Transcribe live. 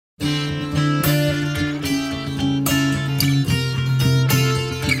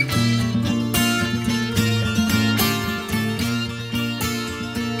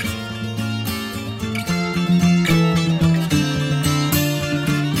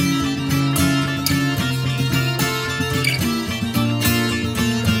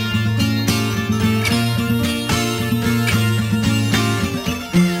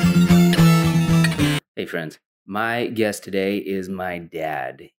friends. My guest today is my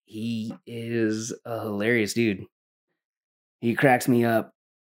dad. He is a hilarious dude. He cracks me up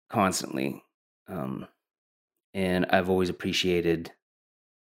constantly. Um, and I've always appreciated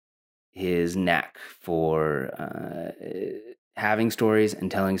his knack for having stories and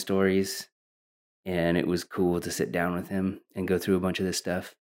telling stories. And it was cool to sit down with him and go through a bunch of this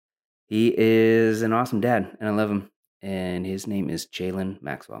stuff. He is an awesome dad, and I love him. And his name is Jalen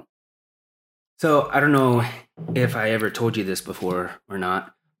Maxwell. So I don't know if I ever told you this before or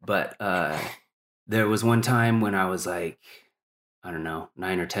not, but there was one time when I was like, I don't know,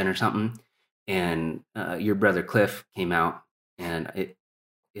 9 or 10 or something, and your brother Cliff came out, and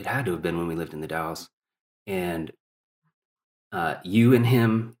it had to have been when we lived in the Dalles, and you and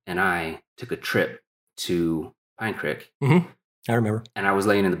him and I took a trip to Pine Creek. Mm-hmm. I remember. And I was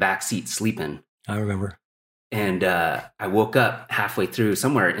laying in the back seat sleeping. I remember. And I woke up halfway through,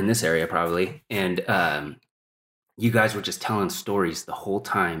 somewhere in this area probably, and you guys were just telling stories the whole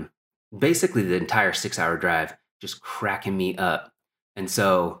time, basically the entire 6-hour drive, just cracking me up. And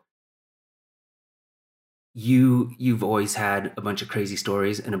so you've always had a bunch of crazy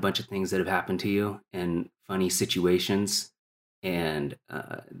stories and a bunch of things that have happened to you and funny situations. And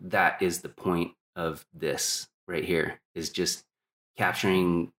that is the point of this right here, is just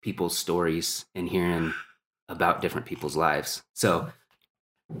capturing people's stories and hearing about different people's lives. So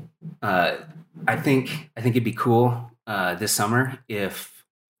I think it'd be cool this summer if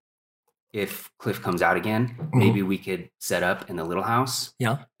Cliff comes out again, maybe we could set up in the little house.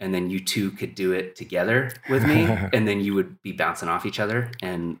 Yeah. And then you two could do it together with me. And then you would be bouncing off each other.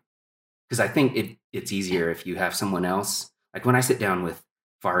 And because I think it's easier if you have someone else. Like when I sit down with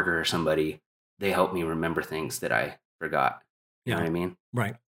Farger or somebody, they help me remember things that I forgot. You know what I mean?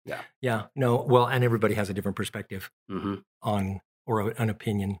 Right. Yeah. Yeah. No, well, and everybody has a different perspective Mm-hmm. on, or an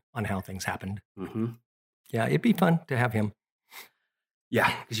opinion on how things happened. Mm-hmm. Yeah, it'd be fun to have him.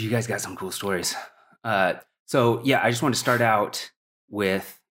 Yeah, because you guys got some cool stories. So yeah, I just want to start out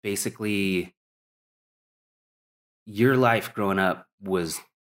with basically your life growing up was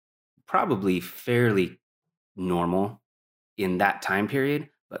probably fairly normal in that time period,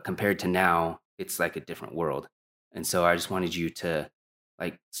 but compared to now, it's like a different world. And so I just wanted you to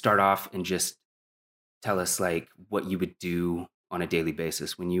like start off and just tell us like what you would do on a daily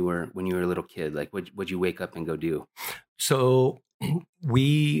basis when you were a little kid. Like what'd you wake up and go do? So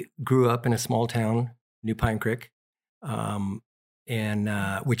we grew up in a small town, New Pine Creek, and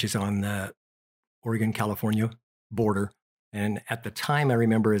which is on the Oregon-California border. And at the time, I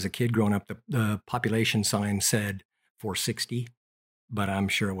remember as a kid growing up, the population sign said 460, but I'm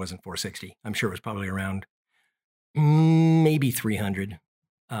sure it wasn't 460. I'm sure it was probably around maybe 300,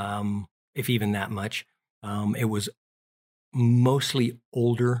 if even that much. It was mostly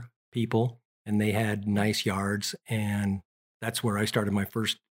older people, and they had nice yards, and that's where I started my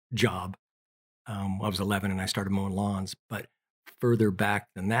first job. I was 11 and I started mowing lawns, but further back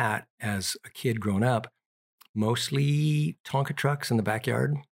than that, as a kid growing up, mostly Tonka trucks in the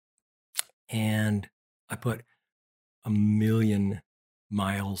backyard. And I put 1,000,000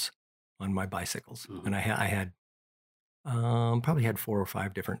 miles on my bicycles. Mhm. And I had probably had 4 or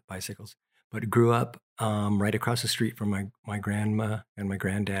 5 different bicycles, but grew up right across the street from my grandma and my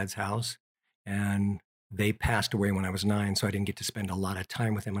granddad's house. And they passed away when I was 9, so I didn't get to spend a lot of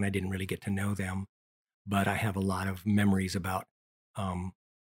time with them, and I didn't really get to know them. But I have a lot of memories about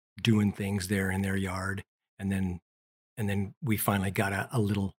doing things there in their yard. And then we finally got a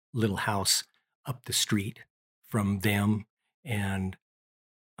little house up the street from them. And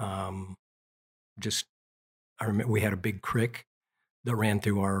just, I remember we had a big creek that ran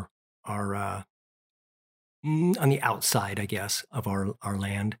through our on the outside, I guess, of our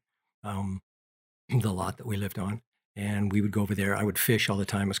land, the lot that we lived on. And we would go over there. I would fish all the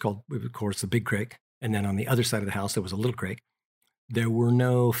time. It's called, of course, the Big Creek. And then on the other side of the house, there was a little creek. There were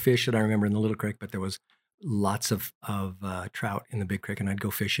no fish that I remember in the little creek, but there was lots of trout in the Big Creek. And I'd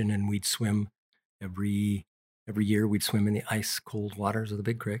go fishing, and we'd swim every year. We'd swim in the ice cold waters of the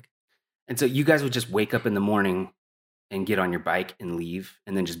Big Creek. And so you guys would just wake up in the morning and get on your bike and leave,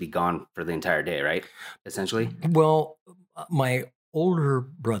 and then just be gone for the entire day, right? Essentially. Well, my older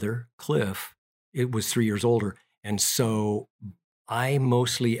brother, Cliff, it was 3 years older. And so I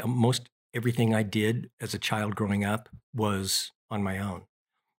most everything I did as a child growing up was on my own.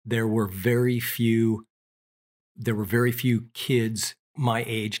 There were very few kids my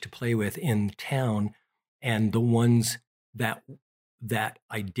age to play with in town. And the ones that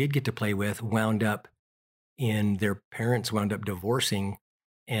I did get to play with their parents wound up divorcing.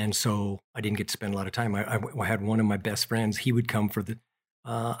 And so I didn't get to spend a lot of time. I had one of my best friends. He would come for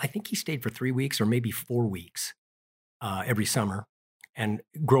I think he stayed for 3 weeks or maybe 4 weeks every summer. And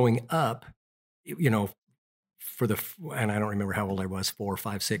growing up, you know, and I don't remember how old I was, 4,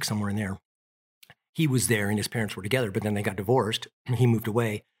 5, 6, somewhere in there. He was there and his parents were together, but then they got divorced and he moved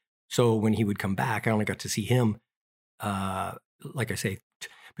away. So when he would come back, I only got to see him, like I say,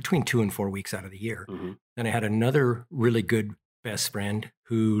 between 2 and 4 weeks out of the year. Mm-hmm. Then I had another really good best friend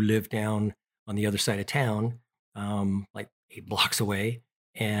who lived down on the other side of town, like 8 blocks away.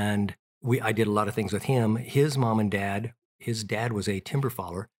 And I did a lot of things with him. His mom and dad, his dad was a timber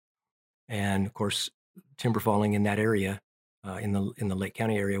faller. And of course, timber falling in that area, in the Lake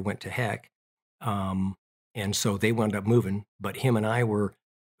County area, went to heck. And so they wound up moving. But him and I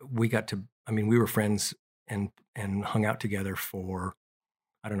we were friends and hung out together for,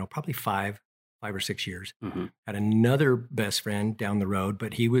 I don't know, probably 5 or 6 years. Mm-hmm. Had another best friend down the road,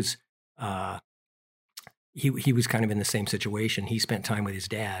 but he was he was kind of in the same situation. He spent time with his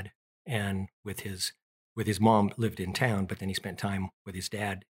dad, and with his mom lived in town, but then he spent time with his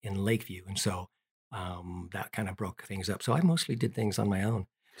dad in Lakeview. And so that kind of broke things up. So I mostly did things on my own.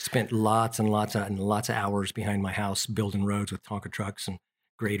 Spent lots and lots of hours behind my house building roads with Tonka trucks and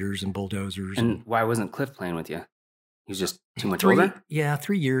graders and bulldozers. And why wasn't Cliff playing with you? He was just too much older? Yeah,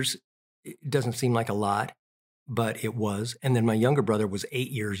 3 years. It doesn't seem like a lot, but it was. And then my younger brother was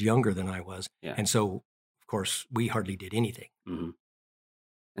 8 years younger than I was. Yeah. And so, of course, we hardly did anything. Mm-hmm.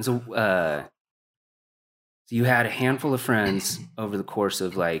 And so, so you had a handful of friends over the course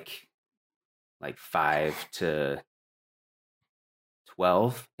of like 5 to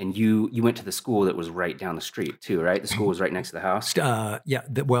 12, and you went to the school that was right down the street too, right? The school was right next to the house. Yeah.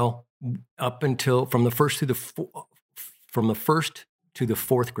 Well, up until from the first to the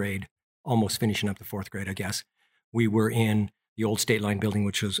fourth grade, almost finishing up the fourth grade, I guess, we were in the old State Line building,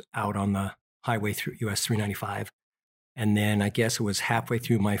 which was out on the highway through US 395. And then I guess it was halfway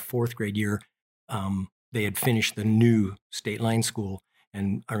through my fourth grade year, they had finished the new State Line school.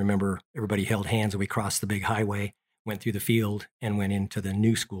 And I remember everybody held hands and we crossed the big highway, went through the field and went into the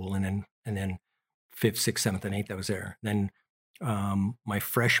new school. And then 5th, 6th, 7th, and 8th, I was there. Then my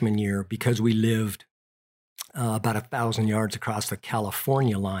freshman year, because we lived about 1,000 yards across the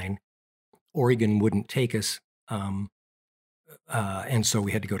California line, Oregon wouldn't take us. And so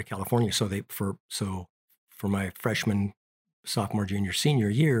we had to go to California. So for my freshman, sophomore, junior, senior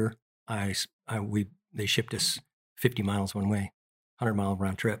year, they shipped us 50 miles one way, 100-mile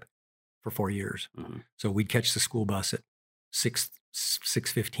round trip for 4 years. Mm-hmm. So we'd catch the school bus at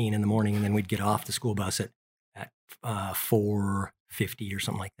 6:15 in the morning, and then we'd get off the school bus at 4:50 or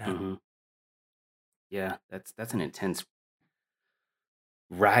something like that. Mm-hmm. Yeah, that's an intense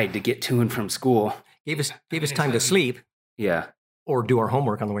ride to get to and from school. Gave us time to sleep. Yeah. Or do our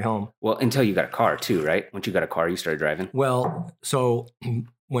homework on the way home. Well, until you got a car too, right? Once you got a car, you started driving. Well, so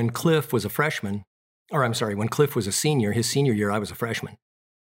when Cliff was a senior, his senior year, I was a freshman.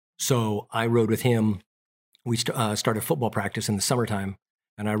 So I rode with him. We started football practice in the summertime,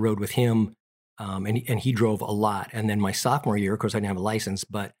 and I rode with him, and he drove a lot. And then my sophomore year, of course, I didn't have a license,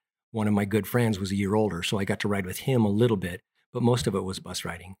 but one of my good friends was a year older, so I got to ride with him a little bit, but most of it was bus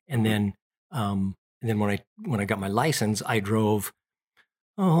riding. And then when I got my license, I drove,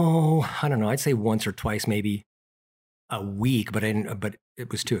 I don't know, I'd say once or twice, maybe a week, but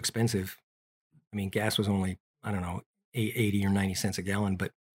it was too expensive. I mean, gas was only, I don't know, 80 or 90 cents a gallon,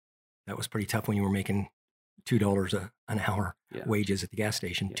 but that was pretty tough when you were making $2 an hour wages at the gas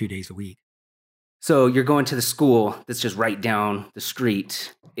station 2 days a week. So you're going to the school that's just right down the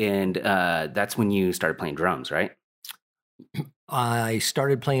street, and that's when you started playing drums, right? I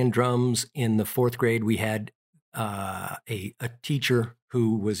started playing drums in the fourth grade. We had a teacher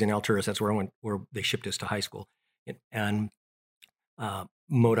who was in Alturas. That's where I went, where they shipped us to high school. And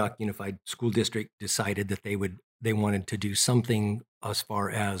Modoc Unified School District decided that they wanted to do something as far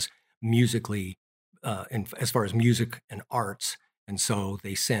as musically, as far as music and arts. And so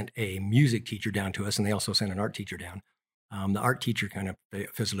they sent a music teacher down to us, and they also sent an art teacher down. The art teacher kind of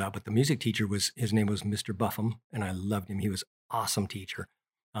fizzled out, but the music teacher his name was Mr. Buffum, and I loved him. He was an awesome teacher.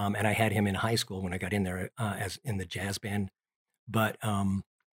 And I had him in high school when I got in there as in the jazz band. But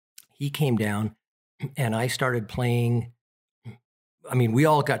he came down, and I started playing. I mean, we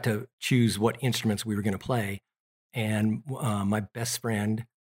all got to choose what instruments we were going to play. And my best friend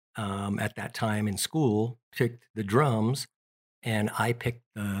at that time in school picked the drums, and I picked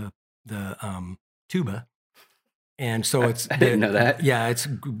the tuba. And so it's I didn't know that. Yeah, it's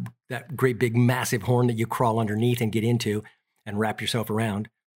that great big massive horn that you crawl underneath and get into and wrap yourself around.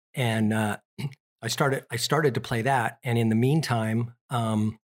 And I started to play that. And in the meantime,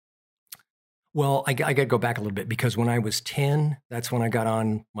 Well, I got to go back a little bit because when I was 10, that's when I got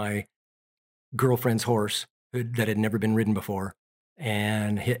on my girlfriend's horse that had never been ridden before,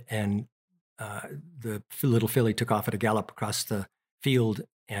 and uh, the little filly took off at a gallop across the field,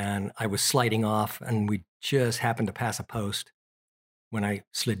 and I was sliding off, and we just happened to pass a post when I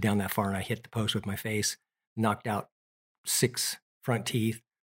slid down that far, and I hit the post with my face, knocked out 6 front teeth,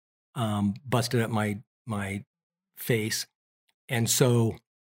 busted up my face, and so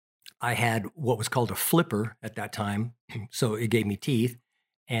I had what was called a flipper at that time. So it gave me teeth.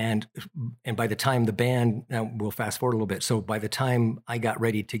 And by the time the band, now we'll fast forward a little bit. So by the time I got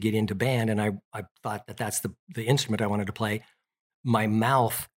ready to get into band and I thought that that's the instrument I wanted to play, my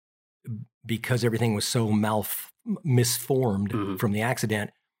mouth, because everything was so misformed from the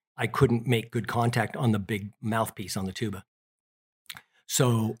accident, I couldn't make good contact on the big mouthpiece on the tuba.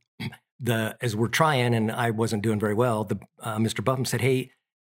 So as we're trying and I wasn't doing very well, Mr. Buffum said, hey,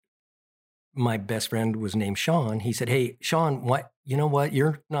 my best friend was named Sean. He said, hey, Sean, you know what?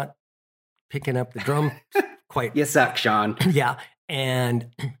 You're not picking up the drum quite. You suck, Sean. Yeah. And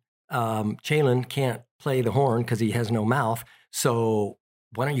Chalon can't play the horn because he has no mouth. So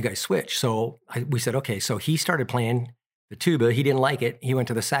why don't you guys switch? So we said, okay. So he started playing the tuba. He didn't like it. He went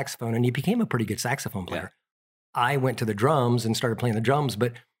to the saxophone and he became a pretty good saxophone player. Yeah. I went to the drums and started playing the drums.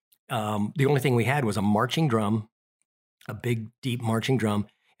 But the only thing we had was a marching drum, a big, deep marching drum.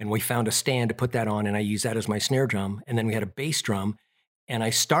 And we found a stand to put that on, and I used that as my snare drum. And then we had a bass drum, and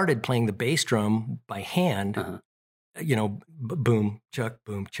I started playing the bass drum by hand, boom, chuck,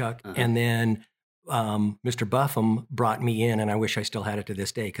 boom, chuck. And then Mr. Buffum brought me in, and I wish I still had it to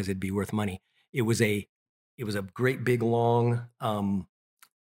this day because it'd be worth money. It was a great big long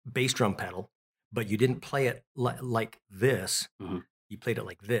bass drum pedal, but you didn't play it like this. You played it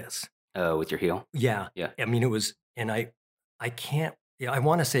like this. With your heel? Yeah. Yeah. I mean, it was, and I can't. Yeah, I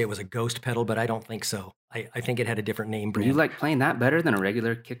want to say it was a ghost pedal, but I don't think so. I think it had a different name. Were you like playing that better than a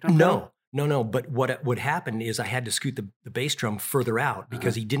regular kick drum? No. But what would happen is I had to scoot the bass drum further out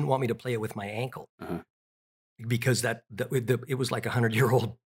because he didn't want me to play it with my ankle because it was like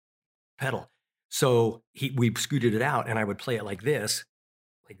 100-year-old pedal. So we scooted it out, and I would play it like this,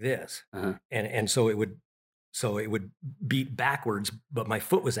 and so it would beat backwards, but my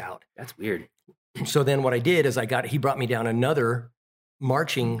foot was out. That's weird. So then what I did is he brought me down another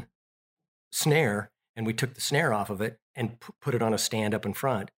marching snare, and we took the snare off of it and put it on a stand up in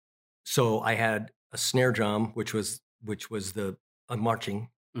front. So I had a snare drum, which was a marching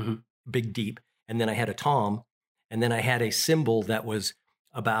big deep, and then I had a tom, and then I had a cymbal that was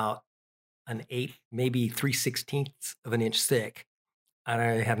about an 1/8, maybe 3/16 of an inch thick. And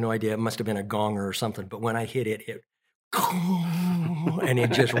I have no idea. It must have been a gonger or something. But when I hit it and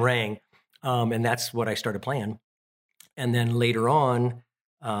it just rang. And that's what I started playing. And then later on,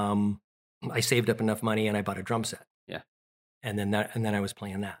 I saved up enough money and I bought a drum set. Yeah. And then I was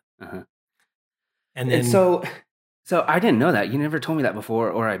playing that. And then so I didn't know that. You never told me that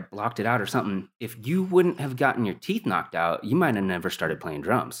before, or I blocked it out or something. If you wouldn't have gotten your teeth knocked out, you might have never started playing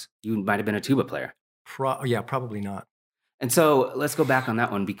drums. You might have been a tuba player. Probably not. And so let's go back on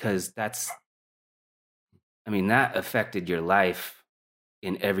that one because that affected your life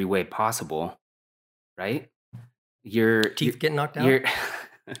in every way possible, right? Your teeth getting knocked out.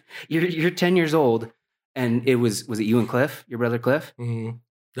 You're 10 years old, and was it you and Cliff, your brother Cliff?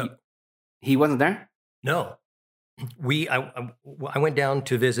 Mm-hmm. He wasn't there? No. I went down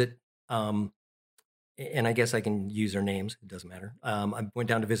to visit, and I guess I can use their names. It doesn't matter. I went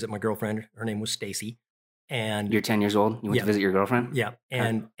down to visit my girlfriend. Her name was Stacy. And you're 10 years old? You went to visit your girlfriend? Yeah.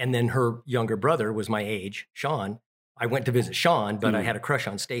 And then her younger brother was my age, Sean. I went to visit Sean, but I had a crush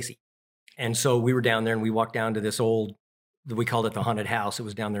on Stacy. And so we were down there and we walked down to this old, we called it the haunted house. It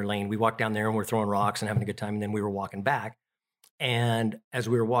was down their lane. We walked down there and we're throwing rocks and having a good time. And then we were walking back. And as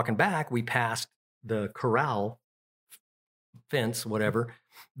we were walking back, we passed the corral fence, whatever,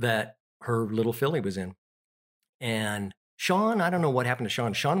 that her little filly was in. And Sean, I don't know what happened to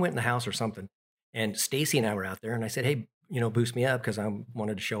Sean. Sean went in the house or something. And Stacy and I were out there, and I said, "Hey, boost me up," because I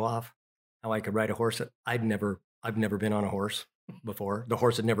wanted to show off how I could ride a horse. I've never been on a horse before. The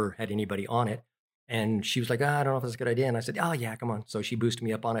horse had never had anybody on it, and she was like, "I don't know if that's a good idea." And I said, "Oh yeah, come on." So she boosted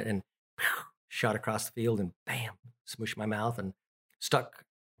me up on it and shot across the field, and bam, smushed my mouth and stuck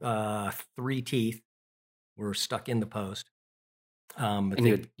 3 teeth were stuck in the post. And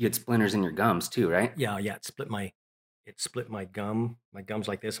you had splinters in your gums too, right? Yeah. It split my gum. My gums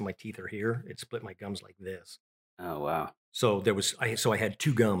like this, and my teeth are here. It split my gums like this. Oh wow! So I had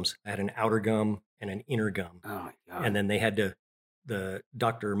 2 gums. I had an outer gum and an inner gum. Oh my god! And then they had the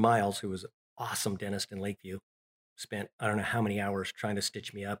Dr. Miles, who was an awesome dentist in Lakeview, spent I don't know how many hours trying to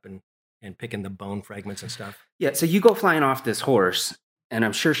stitch me up and and picking the bone fragments and stuff. Yeah. So you go flying off this horse, and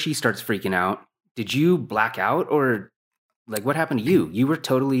I'm sure she starts freaking out. Did you black out, or like what happened to you? You were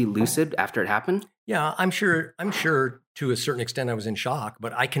totally lucid after it happened? Yeah, I'm sure to a certain extent I was in shock,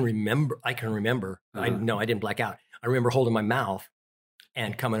 but I can remember. Uh-huh. I didn't black out. I remember holding my mouth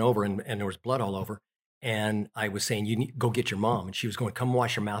and coming over, and there was blood all over. And I was saying, "You need go get your mom." And she was going, "Come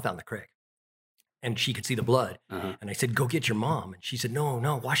wash your mouth out in the creek." And she could see the blood. Uh-huh. And I said, "Go get your mom." And she said, "No,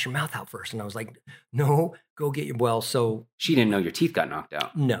 wash your mouth out first." And I was like, "No, go get your." Well, so She didn't know your teeth got knocked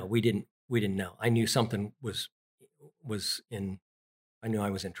out. no, we didn't know. I knew something was in. I knew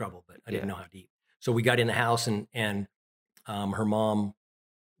I was in trouble, but I didn't know how deep. So we got in the house, and her mom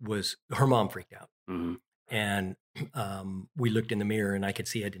freaked out, Mm-hmm. and we looked in the mirror, and I could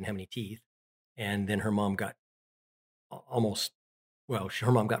see I didn't have any teeth. And then her mom got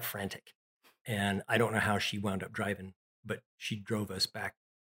her mom got frantic, and I don't know how she wound up driving, but she drove us back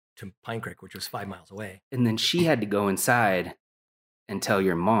to Pine Creek, which was 5 miles away. And then she had to go inside and tell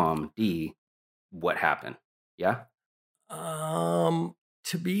your mom, Dee, what happened. Yeah.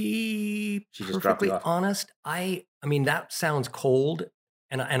 To be She just dropped you perfectly off. honest, I mean that sounds cold,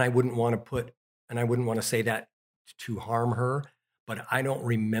 and I wouldn't want to say that to harm her, but I don't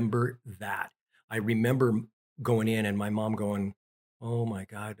remember that. I remember going in and my mom going, oh my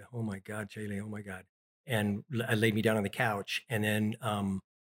God, Jaylee, oh my God. And I laid me down on the couch, and then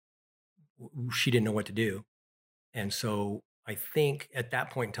she didn't know what to do. And so I think at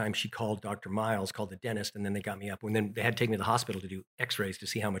that point in time, she called Dr. Miles, called the dentist, and then they got me up. And then they had to take me to the hospital to do x-rays to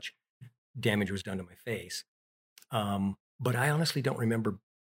see how much damage was done to my face. But I honestly don't remember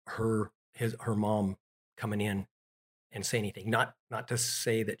her mom coming in and say anything. Not to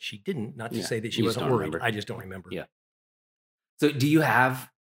say that she didn't, not to say that she wasn't worried. Remember. I just don't remember. Yeah. So do you have,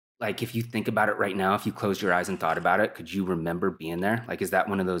 like, if you think about it right now, if you closed your eyes and thought about it, could you remember being there? Like, is that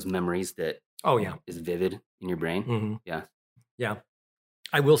one of those memories that is vivid in your brain? Mm-hmm. Yeah. Yeah.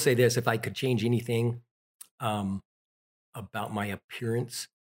 I will say this, if I could change anything about my appearance,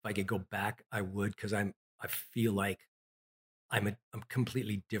 if I could go back, I would, because I feel like I'm a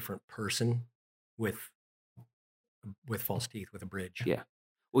completely different person with false teeth, with a bridge. Yeah.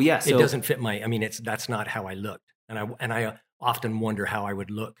 Well, yeah. So it doesn't fit that's not how I looked. And I often wonder how I would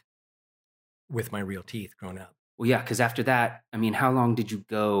look with my real teeth growing up. Well, yeah, because after that, I mean, how long did you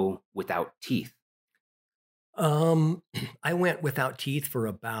go without teeth? I went without teeth for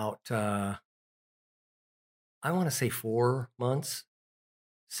about, I want to say 4 months,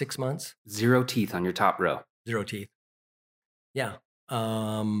 6 months. 0 teeth on your top row. 0 teeth. Yeah.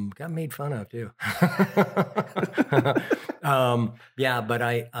 Got made fun of too. Yeah,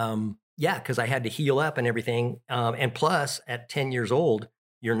 but because I had to heal up and everything. And plus at 10 years old,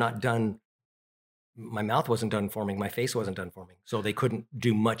 you're not done. My mouth wasn't done forming. My face wasn't done forming. So they couldn't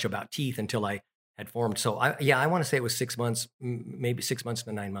do much about teeth until I had formed. So I want to say it was 6 months, maybe 6 months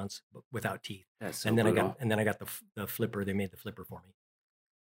to 9 months without teeth. That's so and then brutal. I got the flipper. They made the flipper for me.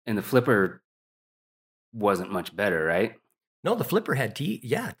 And the flipper wasn't much better, right? No, the flipper had teeth.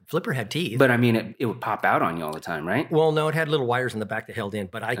 Yeah, the flipper had teeth. But I mean, it would pop out on you all the time, right? Well, no, it had little wires in the back that held in.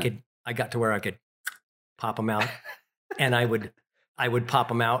 But I got to where I could pop them out, and I would pop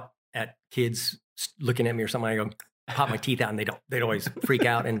them out at kids looking at me or something. I go pop my teeth out, and they'd always freak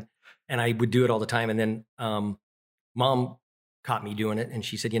out, and I would do it all the time. And then Mom caught me doing it, and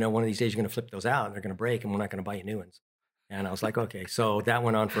she said, one of these days you're going to flip those out, and they're going to break, and we're not going to buy you new ones. And I was like, okay. So that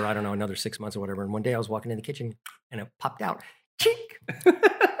went on for, I don't know, another 6 months or whatever. And one day I was walking in the kitchen and it popped out.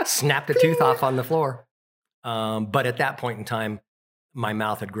 Chink! Snapped a tooth off on the floor. But at that point in time, my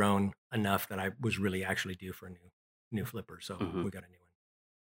mouth had grown enough that I was really actually due for a new flipper. So we got a new one.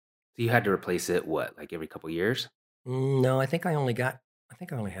 So you had to replace it, what, like every couple of years? No, I think I only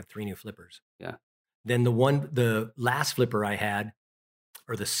had 3 new flippers. Yeah. Then the last flipper I had,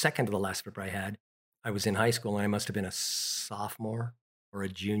 or the second to the last flipper I had, I was in high school and I must have been a sophomore or a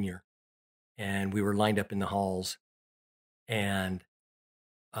junior. And we were lined up in the halls and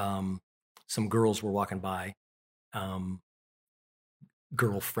some girls were walking by,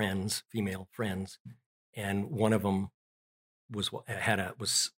 female friends. And one of them had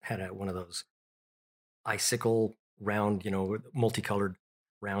one of those icicle round, multicolored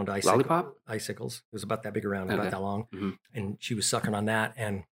round Lollipop? icicles. It was about that big around, about that long. Mm-hmm. And she was sucking on that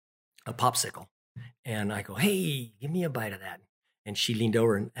and a popsicle. And I go, hey, give me a bite of that. And she leaned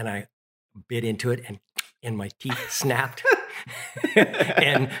over and I bit into it and my teeth snapped.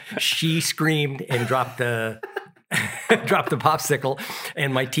 And she screamed and dropped the popsicle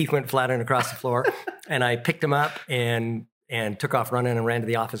and my teeth went flattering across the floor. And I picked them up and took off running and ran to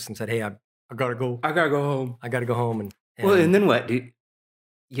the office and said, hey, I gotta go. I gotta go home. I gotta go home. And well, and then what?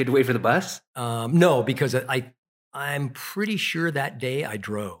 You had to wait for the bus? No, because I'm pretty sure that day I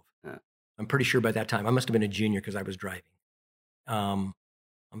drove. Huh. I'm pretty sure by that time I must have been a junior because I was driving. I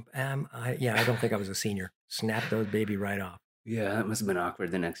don't think I was a senior. Snapped the baby right off. Yeah, that must have been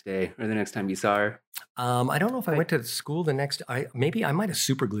awkward the next day or the next time you saw her. I don't know if I went to school the next. Maybe I might have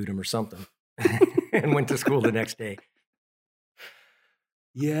super glued him or something, and went to school the next day.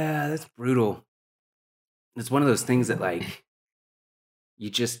 Yeah, that's brutal. It's one of those things that like you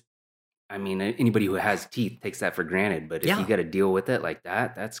just. I mean, anybody who has teeth takes that for granted, but if Yeah. you got to deal with it like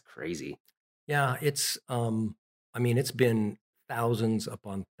that, that's crazy. Yeah, it's. I mean, it's been thousands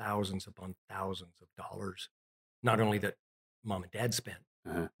upon thousands upon thousands of dollars, not only that mom and dad spent,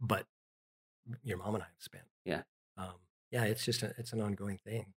 Uh-huh. but your mom and I have spent. Yeah. Yeah, it's just it's an ongoing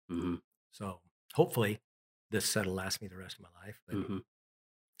thing. Mm-hmm. So hopefully this set will last me the rest of my life, but Mm-hmm.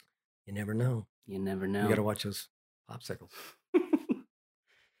 you never know. You never know. You got to watch those popsicles.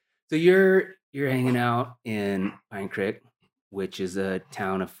 So you're hanging out in Pine Creek, which is a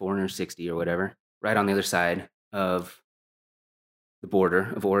town of 460 or whatever, right on the other side of the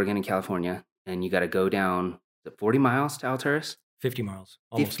border of Oregon and California, and you got to go down 40 miles to Alturas. 50 miles.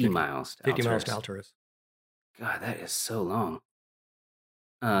 Almost 50 miles to 50 miles Alturas. to Alturas. God, that is so long.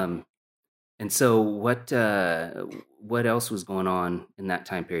 And so what else was going on in that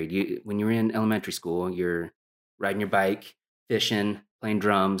time period? When you were in elementary school, you're riding your bike, fishing, playing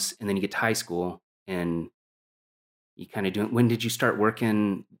drums, and then you get to high school and you kind of when did you start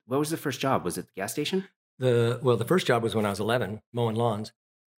working? What was the first job? Was it the gas station? The first job was when I was 11, mowing lawns.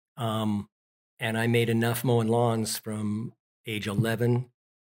 And I made enough mowing lawns from age 11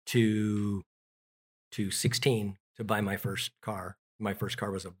 to 16 to buy my first car. My first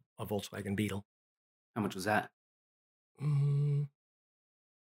car was a Volkswagen Beetle. How much was that?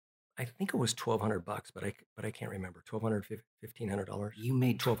 I think it was $1,200, but I can't remember. $1,200, $1,500. You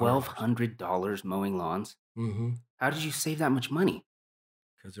made $1,200 mowing lawns. Mm-hmm. How did you save that much money?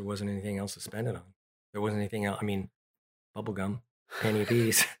 Because there wasn't anything else to spend it on. There wasn't anything else. I mean, bubble gum, penny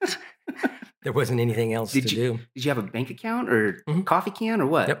apiece. There wasn't anything else to do. Did you have a bank account or coffee can or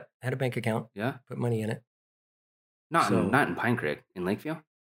what? Yep, had a bank account. Yeah, put money in it. Not in Pine Creek, in Lakeview.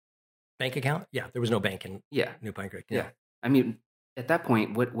 Bank account? Yeah, there was no bank in New Pine Creek. Yeah. I mean, at that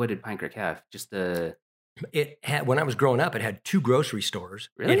point, what did Pine Creek have? Just the. It had, when I was growing up, it had 2 grocery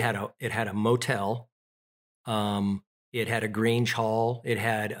stores. Really? It had a motel. It had a Grange Hall. It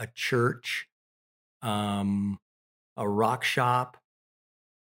had a church, a rock shop,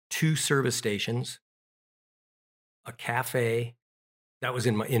 2 service stations, a cafe. That was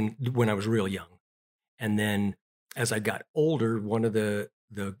when I was real young. And then as I got older, one of the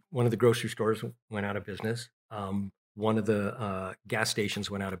grocery stores went out of business. One of the gas stations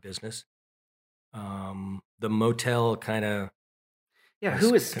went out of business. The motel kind of. Yeah,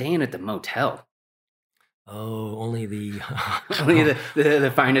 who was staying at the motel? Oh, only the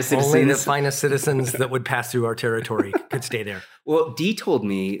finest citizens. Only the finest citizens that would pass through our territory could stay there. Well, Dee told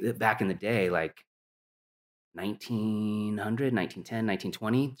me that back in the day, like 1900, 1910,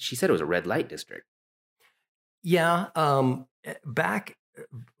 1920, she said it was a red light district. Yeah. Back,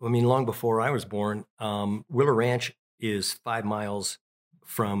 I mean, long before I was born, Willow Ranch is 5 miles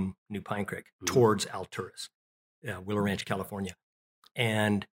from New Pine Creek towards Alturas, Willow Ranch, California.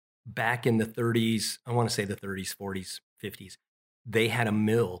 And back in the 30s, I want to say the 30s, 40s, 50s, they had a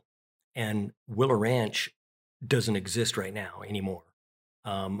mill, and Willow Ranch doesn't exist right now anymore.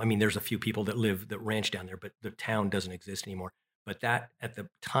 I mean, there's a few people that ranch down there, but the town doesn't exist anymore. But that at the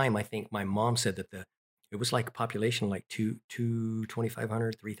time, I think my mom said that it was like a population like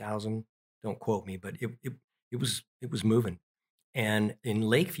 2,500, 3,000. Don't quote me, but it was moving. And in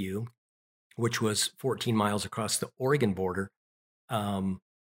Lakeview, which was 14 miles across the Oregon border,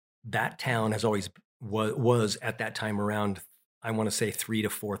 that town has always was at that time around, I want to say 3,000 to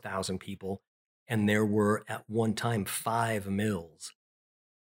 4,000 people, and there were at one time 5 mills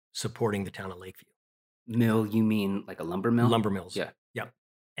supporting the town of Lakeview. Mill, you mean like a lumber mill? Lumber mills. Yeah. Yep.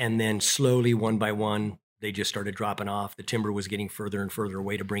 And then slowly, one by one, they just started dropping off. The timber was getting further and further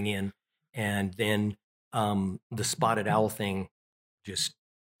away to bring in. And then the spotted owl thing just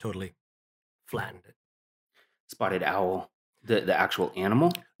totally flattened it. Spotted owl, the actual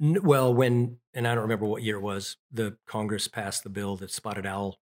animal? Well, and I don't remember what year it was, the Congress passed the bill that spotted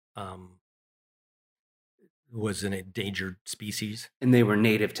owl was an endangered species. And they were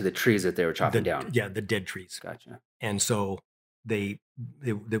native to the trees that they were chopping down. Yeah, the dead trees. Gotcha. And so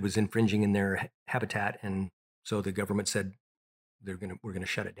it was infringing in their habitat, and so the government said we're gonna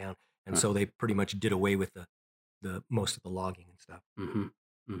shut it down. And so they pretty much did away with the most of the logging and stuff.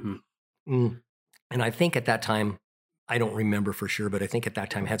 Mm-hmm. Mm-hmm. And I think at that time, I don't remember for sure, but I think at that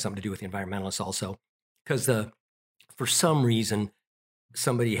time it had something to do with the environmentalists also, because for some reason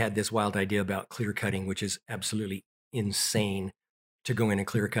somebody had this wild idea about clear cutting, which is absolutely insane to go in and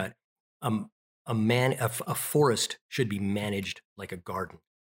clear cut. A forest should be managed like a garden,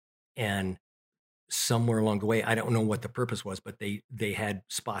 and somewhere along the way, I don't know what the purpose was, but they had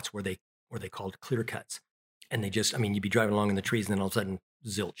spots where they called clear cuts, and they just, I mean, you'd be driving along in the trees, and then all of a sudden,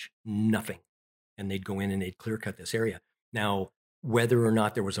 zilch, nothing, and they'd go in and they'd clear cut this area. Now, whether or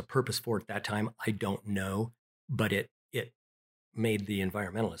not there was a purpose for it at that time, I don't know, but it made the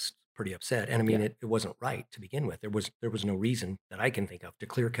environmentalists pretty upset, and I mean, Yeah. it wasn't right to begin with. There was no reason that I can think of to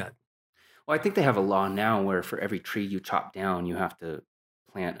clear cut. Well, I think they have a law now where for every tree you chop down, you have to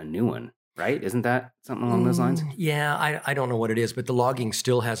plant a new one, right? Isn't that something along those lines? Yeah, I don't know what it is, but the logging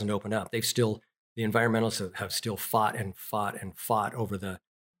still hasn't opened up. The environmentalists have still fought and fought and fought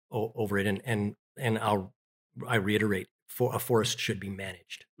over it, and I reiterate, a forest should be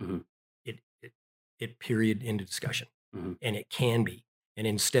managed. Mm-hmm. It period, into discussion, Mm-hmm. and it can be. And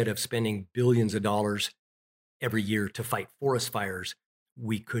instead of spending billions of dollars every year to fight forest fires,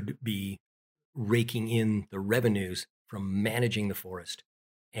 we could be raking in the revenues from managing the forest.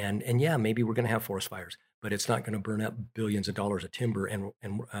 And yeah, maybe we're going to have forest fires, but it's not going to burn up billions of dollars of timber, and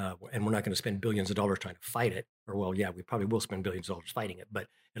we're not going to spend billions of dollars trying to fight it. Or well, yeah, we probably will spend billions of dollars fighting it, but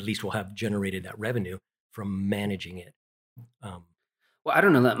at least we'll have generated that revenue from managing it. Well, I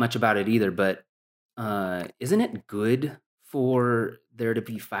don't know that much about it either, but isn't it good for there to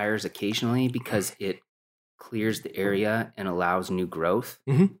be fires occasionally because it clears the area and allows new growth?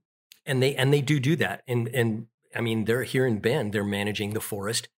 Mm-hmm. And they do that. And I mean, they're here in Bend, they're managing the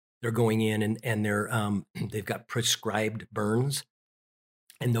forest. They're going in and they've got prescribed burns,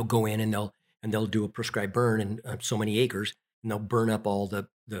 and they'll go in and they'll do a prescribed burn in so many acres, and they'll burn up all the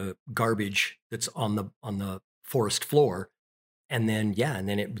garbage that's on the forest floor. And then,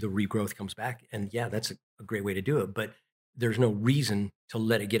 the regrowth comes back. And yeah, that's a great way to do it. But there's no reason to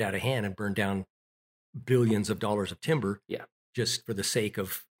let it get out of hand and burn down billions of dollars of timber. Yeah. Just for the sake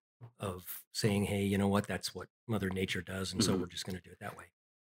of saying, hey, you know what, that's what Mother Nature does. And so we're just going to do it that way.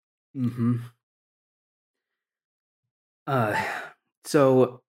 Mm-hmm.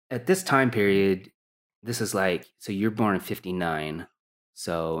 So at this time period, this is like, so you're born in 59.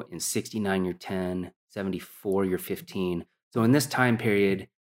 So in 69, you're 10, 74, you're 15. So in this time period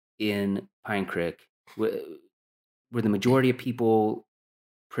in Pine Creek, were the majority of people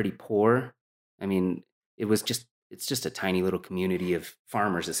pretty poor? I mean, it's just a tiny little community of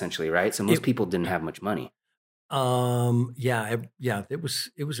farmers essentially, right? So most people didn't have much money. Yeah, it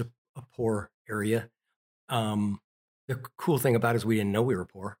was a poor area. The cool thing about it is we didn't know we were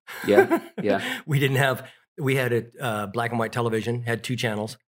poor. Yeah. We had a black and white television, had 2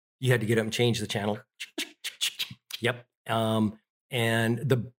 channels. You had to get up and change the channel. Yep. And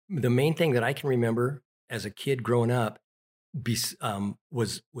the main thing that I can remember as a kid growing up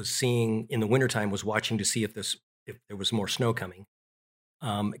was seeing in the wintertime, was watching to see if there was more snow coming.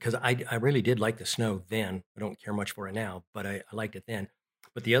 Because I really did like the snow then. I don't care much for it now, but I liked it then.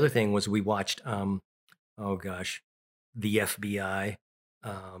 But the other thing was we watched, the FBI,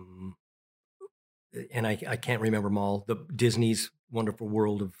 and I can't remember them all. The Disney's Wonderful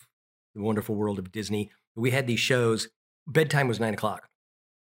World of Disney. We had these shows. Bedtime was 9:00.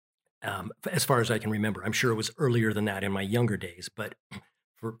 As far as I can remember, I'm sure it was earlier than that in my younger days, but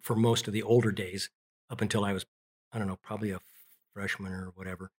for most of the older days, up until I was, I don't know, probably a freshman or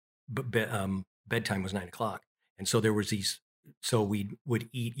whatever, but bedtime was 9:00. And so there was these, so we would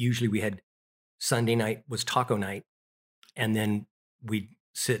eat, usually we had Sunday night was taco night, and then we'd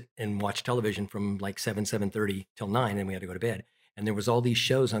sit and watch television from like 7:30 till 9, and we had to go to bed. And there was all these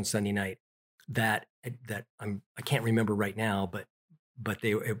shows on Sunday night that I can't remember right now, but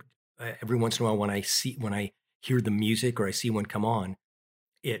they every once in a while when I hear the music or I see one come on,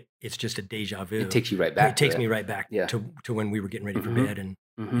 it's just a deja vu. It takes you right back. It takes me right back Yeah. to when we were getting ready for Mhm. bed, and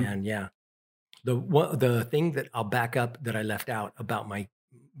Mhm. and yeah, the thing that I'll back up that I left out about my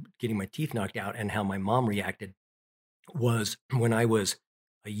getting my teeth knocked out and how my mom reacted was when I was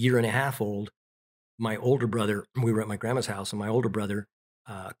a year and a half old. My older brother, we were at my grandma's house, and my older brother,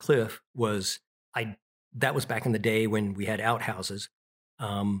 Cliff, that was back in the day when we had outhouses.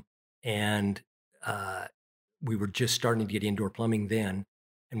 And we were just starting to get indoor plumbing then,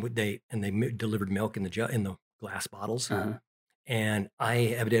 and they delivered milk in the glass bottles. Uh-huh. And I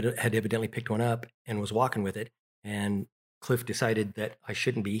had evidently picked one up and was walking with it, and Cliff decided that I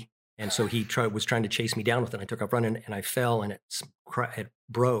shouldn't be, and so he was trying to chase me down with it. I took off running, and I fell, and it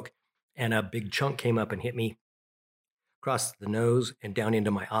broke, and a big chunk came up and hit me across the nose and down into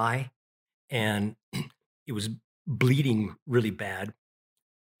my eye, and it was bleeding really bad,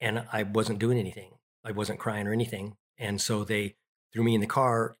 and I wasn't doing anything. I wasn't crying or anything. And so they threw me in the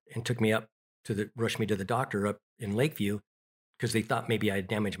car and took me up rushed me to the doctor up in Lakeview, because they thought maybe I had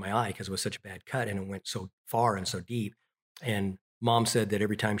damaged my eye because it was such a bad cut and it went so far and so deep. And mom said that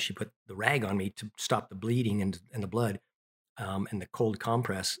every time she put the rag on me to stop the bleeding and the blood, and the cold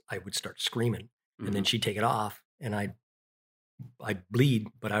compress, I would start screaming. Mm-hmm. And then she'd take it off and I'd bleed,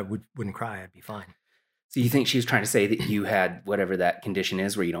 but I wouldn't cry. I'd be fine. So you think she was trying to say that you had whatever that condition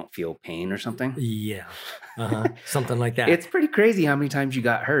is where you don't feel pain or something? Yeah. Something like that. It's pretty crazy how many times you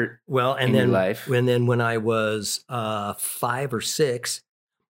got hurt. Well, and in then your life. And then when I was 5 or 6,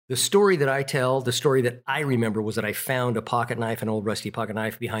 the story that I remember was that I found a pocket knife, an old rusty pocket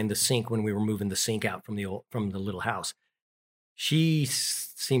knife, behind the sink when we were moving the sink out from the little house. She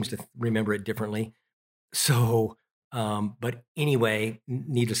seems to remember it differently. So, but anyway,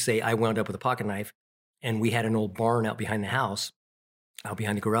 needless to say, I wound up with a pocket knife, and we had an old barn out behind the house, out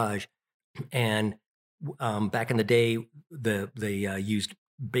behind the garage. And back in the day, they used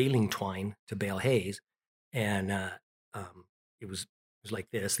baling twine to bale hays, and it was like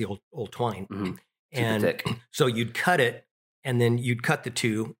this, the old twine. Mm-hmm. And thick. So you'd cut it, and then you'd cut the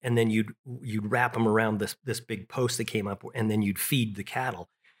two, and then you'd wrap them around this big post that came up, and then you'd feed the cattle.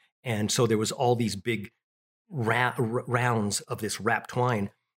 And so there was all these big rounds of this wrapped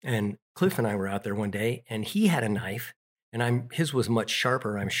twine. And Cliff and I were out there one day, and he had a knife, and his was much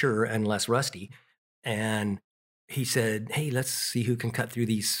sharper, I'm sure, and less rusty. And he said, "Hey, let's see who can cut through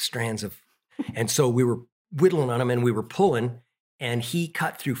these strands of." And so we were whittling on him, and we were pulling, and he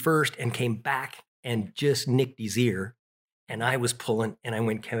cut through first and came back and just nicked his ear. And I was pulling, and I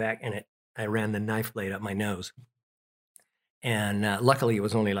came back, and I ran the knife blade up my nose. And luckily, it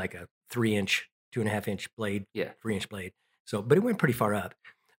was only like a 3-inch, 2.5-inch blade, 3-inch blade. So, but it went pretty far up.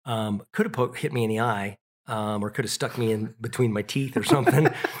 Could have hit me in the eye, or could have stuck me in between my teeth or something.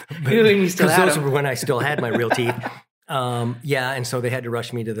 Because those were when I still had my real teeth. And so they had to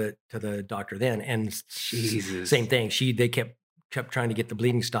rush me to the doctor then. And Jesus. Same thing. They kept trying to get the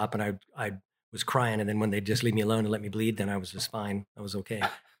bleeding stop, and I was crying. And then when they'd just leave me alone and let me bleed, then I was just fine. I was okay.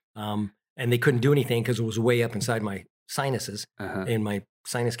 And they couldn't do anything because it was way up inside my sinuses, in my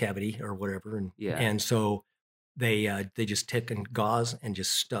sinus cavity or whatever. And so they just took gauze and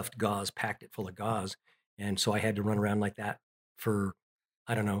just stuffed gauze, packed it full of gauze. And so I had to run around like that for,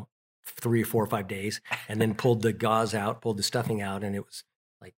 I don't know, 3 or 4 or 5 days, and then pulled the stuffing out, and it was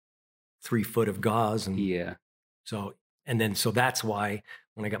like 3 foot of gauze. And so that's why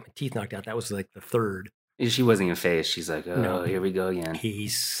when I got my teeth knocked out, that was like the third. She wasn't even phased. She's like, "Oh, no, here we go again."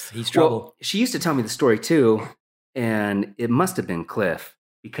 He's trouble. Well, she used to tell me the story too, and it must have been Cliff,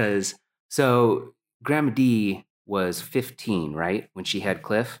 because so Grandma D was 15, right, when she had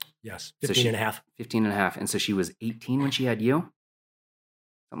Cliff? Yes, 15 and a half. 15 and a half. And so she was 18 when she had you?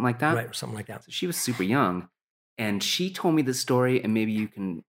 Something like that? Right, something like that. So she was super young. And she told me the story, and maybe you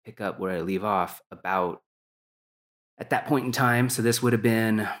can pick up where I leave off, about at that point in time. So this would have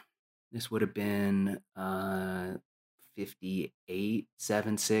been 58,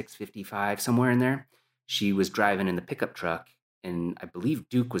 76, 55, somewhere in there. She was driving in the pickup truck, and I believe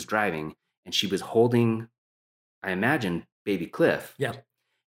Duke was driving, and she was holding, I imagine, baby Cliff. Yeah.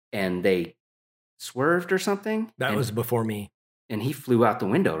 And they swerved or something. That was before me. And he flew out the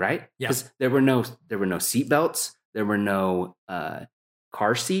window, right? Yeah. Because there were no seat belts. There were no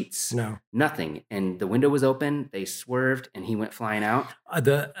car seats. No. Nothing. And the window was open. They swerved, and he went flying out. I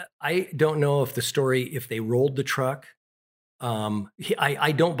don't know if they rolled the truck.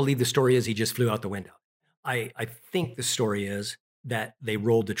 I don't believe the story is he just flew out the window. I think the story is that they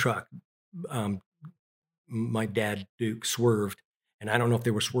rolled the truck. My dad, Duke, swerved. And I don't know if they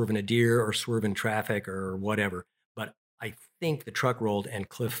were swerving a deer or swerving traffic or whatever, but I think the truck rolled and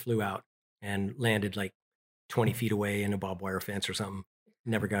Cliff flew out and landed like 20 feet away in a barbed wire fence or something.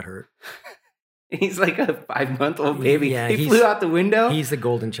 Never got hurt. He's like a 5-month-old baby. Yeah, he flew out the window? He's the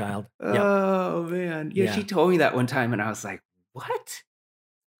golden child. Oh, man. Yeah, she told me that one time, and I was like, what?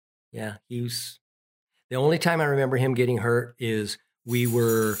 Yeah, the only time I remember him getting hurt is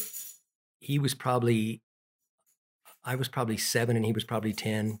I was probably 7 and he was probably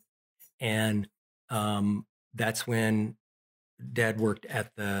 10. And that's when Dad worked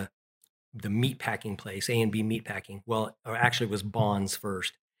at the meat packing place, A&B meat packing. Well, or actually it was Bonds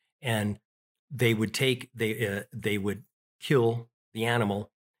first. And they would they would kill the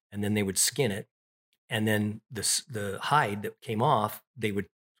animal, and then they would skin it. And then the hide that came off, they would,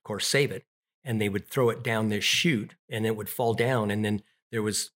 of course, save it. And they would throw it down this chute, and it would fall down. And then there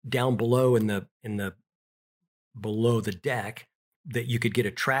was down below below the deck that you could get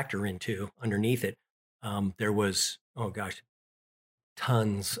a tractor into underneath it, there was, oh gosh,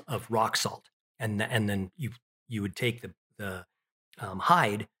 tons of rock salt, and then you would take the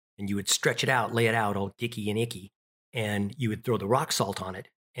hide and you would stretch it out, lay it out all dicky and icky, and you would throw the rock salt on it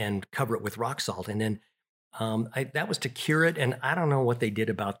and cover it with rock salt, and then that was to cure it. And I don't know what they did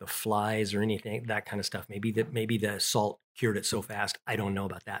about the flies or anything, that kind of stuff. Maybe the salt cured it so fast. I don't know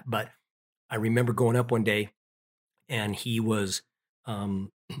about that, but I remember going up one day, and he was,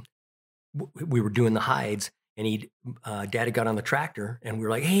 we were doing the hides, and Dad had got on the tractor, and we were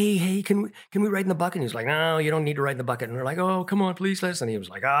like, hey, can we ride in the bucket? And he was like, no, you don't need to ride in the bucket. And we're like, oh, come on, please, listen. And he was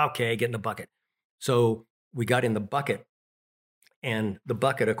like, oh, okay, get in the bucket. So we got in the bucket, and the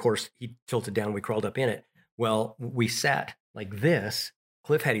bucket, of course, he tilted down. We crawled up in it. Well, we sat like this.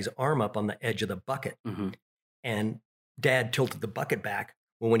 Cliff had his arm up on the edge of the bucket, and Dad tilted the bucket back.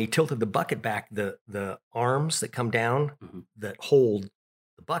 Well, when he tilted the bucket back, the arms that come down that hold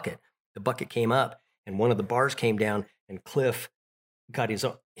the bucket came up, and one of the bars came down, and Cliff got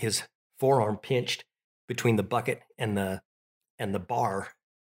his forearm pinched between the bucket and the bar,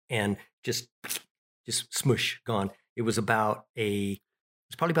 and just smush, gone. It was probably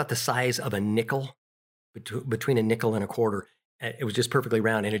about the size of a nickel, between a nickel and a quarter. It was just perfectly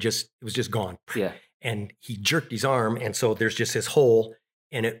round, and it was just gone. Yeah. And he jerked his arm, and so there's just this hole,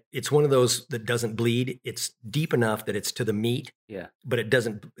 and it's one of those that doesn't bleed. It's deep enough that it's to the meat. Yeah. But it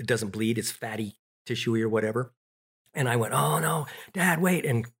doesn't bleed. It's fatty, tissuey or whatever. And I went, oh no, Dad, wait.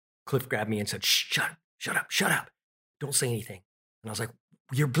 And Cliff grabbed me and said, shut up. Don't say anything. And I was like,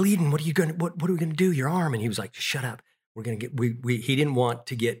 you're bleeding. What are we going to do? Your arm. And he was like, shut up. We're going to get, he didn't want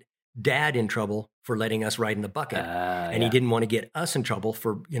to get Dad in trouble for letting us ride in the bucket. And he didn't want to get us in trouble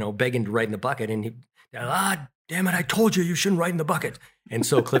for, begging to ride in the bucket. And damn it, I told you shouldn't ride in the bucket. And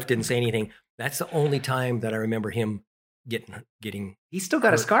so Cliff didn't say anything. That's the only time that I remember him getting. He's still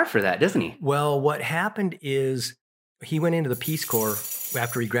got a scar for that, doesn't he? Well, what happened is he went into the Peace Corps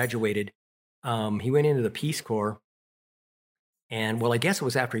after he graduated. He went into the Peace Corps, and I guess it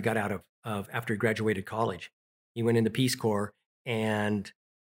was after he got out after he graduated college. He went into Peace Corps, and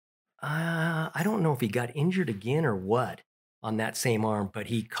I don't know if he got injured again or what on that same arm, but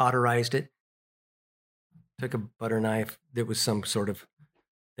he cauterized it, took a butter knife. There was some sort of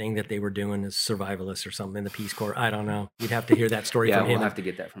thing that they were doing as survivalists or something in the Peace Corps. I don't know. You'd have to hear that story from him. Yeah, we'll have to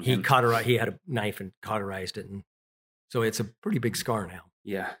get that from him. He had a knife and cauterized it. And so it's a pretty big scar now.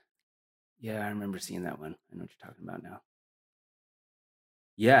 Yeah. Yeah, I remember seeing that one. I know what you're talking about now.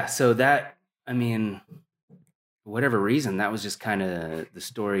 Yeah, so that, for whatever reason, that was just kind of the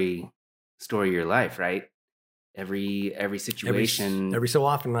story of your life, right? Every situation. Every so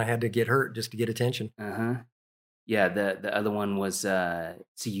often I had to get hurt just to get attention. Yeah, the other one was so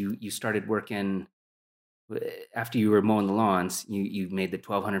you started working after you were mowing the lawns. You made the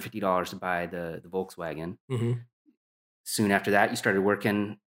 $1,250 to buy the Volkswagen. Soon after that, you started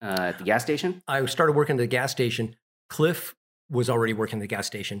working at the gas station. I started working at the gas station. Cliff was already working at the gas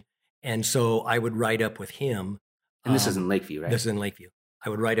station, and so I would ride up with him. And this is in Lakeview, right? This is in Lakeview. I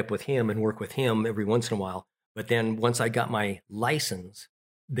would ride up with him and work with him every once in a while. But then once I got my license,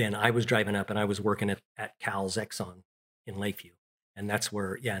 then I was driving up and I was working at Cal's Exxon in Lakeview. And that's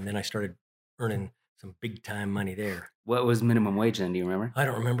where, and then I started earning some big time money there. What was minimum wage then? Do you remember? I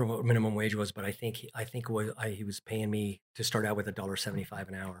don't remember what minimum wage was, but I think he was paying me to start out with $1.75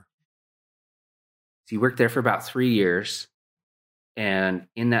 an hour. So you worked there for about 3 years. And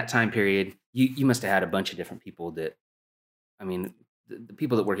in that time period, you must have had a bunch of different people that, the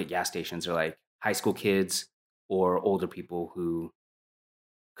people that work at gas stations are like high school kids or older people who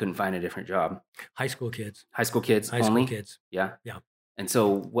couldn't find a different job. High school kids. High school kids High only? school kids. Yeah? Yeah. And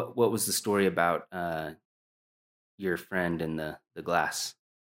so what was the story about your friend in the glass?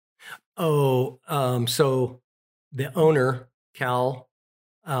 So the owner, Cal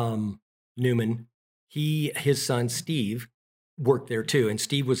Newman, his son, Steve, worked there too. And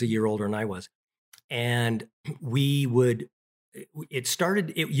Steve was a year older than I was. And it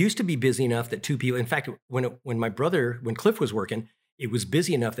used to be busy enough that two people, in fact, when Cliff was working, it was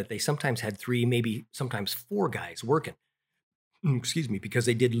busy enough that they sometimes had 3, maybe sometimes 4 guys working. Excuse me, because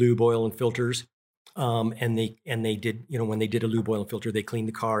they did lube, oil, and filters. And they did, when they did a lube, oil, and filter, they cleaned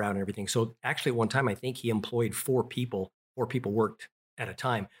the car out and everything. So actually at one time, I think he employed 4 people. 4 people worked at a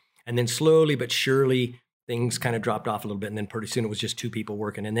time. And then slowly but surely things kind of dropped off a little bit. And then pretty soon it was just 2 people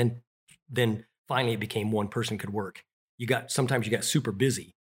working. And then finally it became 1 person could work. Sometimes you got super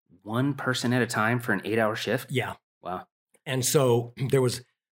busy. 1 person at a time for an 8-hour shift? Yeah. Wow. And so there was,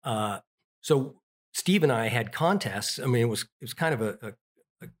 so Steve and I had contests. It was kind of a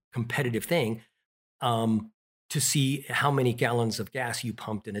competitive thing to see how many gallons of gas you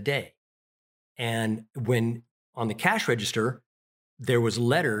pumped in a day. And when on the cash register, there was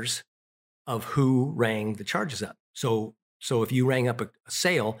letters of who rang the charges up. So if you rang up a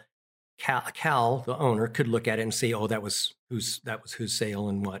sale, Cal, the owner, could look at it and say, oh, that was whose sale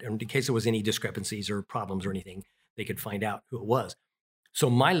and what. And in case there was any discrepancies or problems or anything, they could find out who it was. So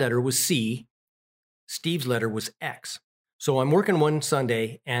my letter was C. Steve's letter was X. So I'm working one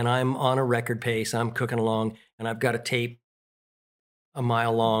Sunday and I'm on a record pace. I'm cooking along and I've got a tape a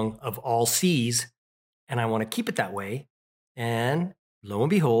mile long of all C's and I want to keep it that way. And lo and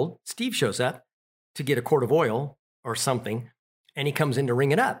behold, Steve shows up to get a quart of oil or something. And he comes in to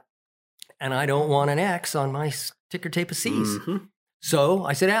ring it up. And I don't want an X on my ticker tape of C's. Mm-hmm. So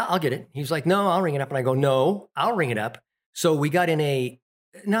I said, I'll get it. He was like, no, I'll ring it up. And I go, no, I'll ring it up. So we got in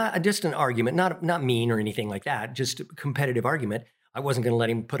not just an argument, not mean or anything like that, just a competitive argument. I wasn't going to let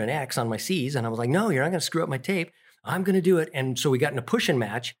him put an X on my C's. And I was like, no, you're not going to screw up my tape. I'm going to do it. And so we got in a pushing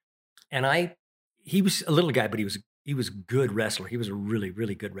match. And he was a little guy, but he was a good wrestler. He was a really,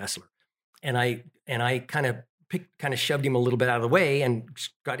 really good wrestler. And I kind of shoved him a little bit out of the way and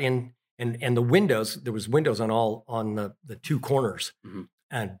got in. And the windows, there was windows on the two corners, mm-hmm.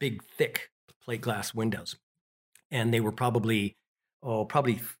 and big, thick plate glass windows. And they were probably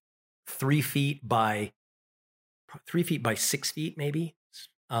 3 feet by 6 feet, maybe.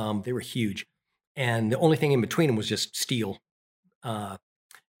 They were huge. And the only thing in between them was just steel. So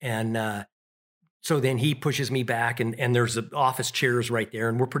then he pushes me back and there's the office chairs right there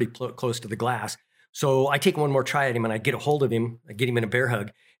and we're pretty close to the glass. So I take one more try at him and I get a hold of him. I get him in a bear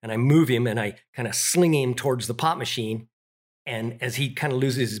hug and I move him and I kind of sling him towards the pop machine. And as he kind of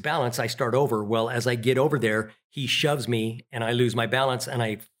loses his balance, I start over. Well, as I get over there, he shoves me and I lose my balance and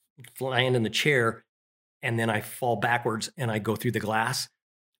I land in the chair and then I fall backwards and I go through the glass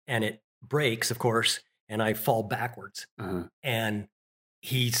and it breaks, of course, and I fall backwards. Uh-huh. And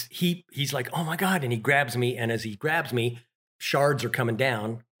he's like, oh my God. And he grabs me. And as he grabs me, shards are coming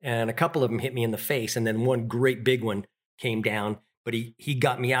down. And a couple of them hit me in the face. And then one great big one came down, but he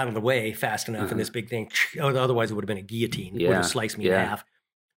got me out of the way fast enough. Uh-huh. And this big thing, otherwise it would have been a guillotine. It would have sliced me in half.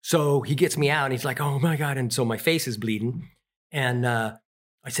 So he gets me out and he's like, oh my God. And so my face is bleeding. And I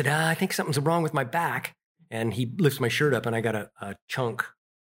said, I think something's wrong with my back. And he lifts my shirt up and I got a chunk,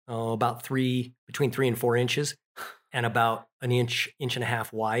 about between 3 and 4 inches and about an inch and a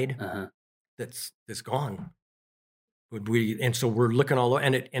half wide. Uh-huh. That's gone. And so we're looking all over,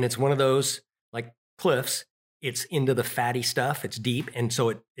 and it's one of those like cliffs. It's into the fatty stuff. It's deep, and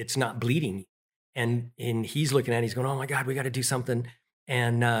so it's not bleeding. And he's looking at it. He's going, "Oh my God, we got to do something."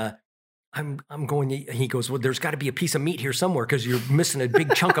 And I'm going. He goes, "Well, there's got to be a piece of meat here somewhere because you're missing a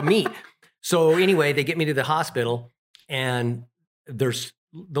big chunk of meat." So anyway, they get me to the hospital, and there's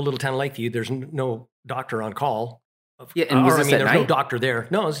the little town of Lakeview. There's no doctor on call. Yeah, and there's no doctor there.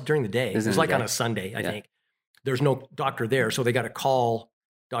 No, it was during the day. It was like on a Sunday, I think. There's no doctor there, so they got to call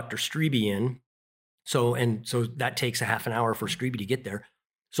Dr. Strebe in. So that takes a half an hour for Strebe to get there.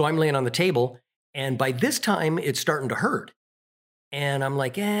 So I'm laying on the table, and by this time, it's starting to hurt. And I'm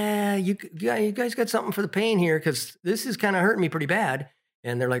like, you guys got something for the pain here because this is kind of hurting me pretty bad.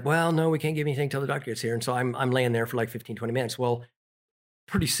 And they're like, well, no, we can't give you anything until the doctor gets here. And so I'm laying there for like 15, 20 minutes. Well,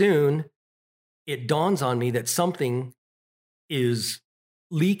 pretty soon, it dawns on me that something is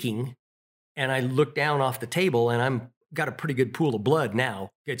leaking. And I look down off the table and I'm got a pretty good pool of blood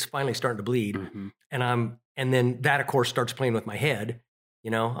now. It's finally starting to bleed. Mm-hmm. And then that of course starts playing with my head,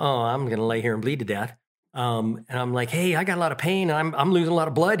 I'm going to lay here and bleed to death. And I'm like, hey, I got a lot of pain. And I'm losing a lot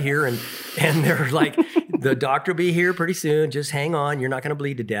of blood here. And they're like, the doctor will be here pretty soon. Just hang on. You're not going to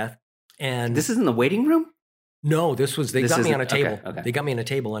bleed to death. And this is in the waiting room? No, they got me on a table. Okay. They got me on a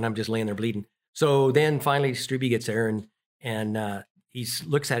table and I'm just laying there bleeding. So then finally Strebe gets there and he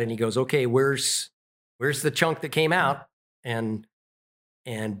looks at it and he goes, okay, where's the chunk that came out? And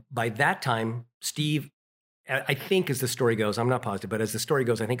by that time, Steve, I think as the story goes, I'm not positive, but as the story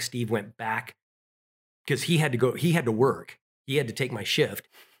goes, I think Steve went back because he had to work. He had to take my shift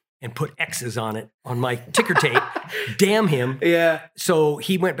and put X's on it on my ticker tape. Damn him. Yeah. So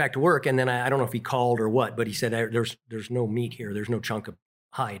he went back to work and then I don't know if he called or what, but he said, there's no meat here. There's no chunk of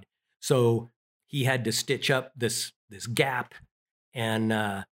hide. So he had to stitch up this gap. And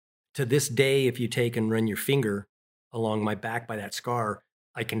to this day, if you take and run your finger along my back by that scar,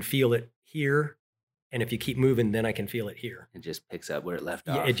 I can feel it here. And if you keep moving, then I can feel it here. It just picks up where it left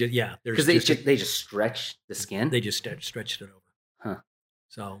off. Because they just stretch the skin? They just stretched it over. Huh.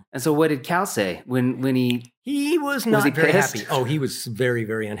 So what did Cal say when he... He was not very happy. Oh, he was very,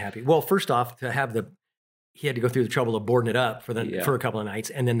 very unhappy. Well, first off, he had to go through the trouble of boarding it up for a couple of nights.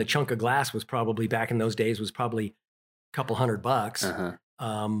 And then the chunk of glass was probably, back in those days, was probably couple $100.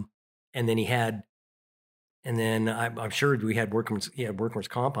 Uh-huh. And then I'm sure we had workman's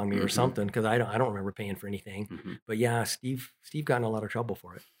comp on me or something, because I don't remember paying for anything. But yeah, Steve got in a lot of trouble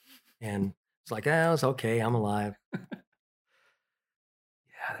for it, and it's like, it's okay, I'm alive. Yeah,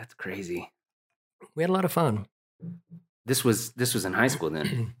 that's crazy. We had a lot of fun. This was in high school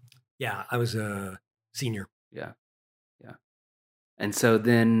then. Yeah, I was a senior. Yeah. And so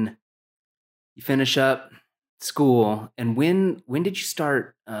then you finish up school, and when did you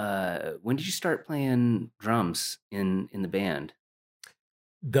start playing drums in the band?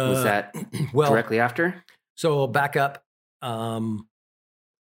 Was that directly after? So back up. I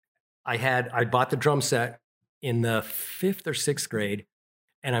bought the drum set in the 5th or 6th grade,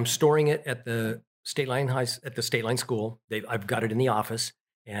 and I'm storing it at the State Line School. I've got it in the office,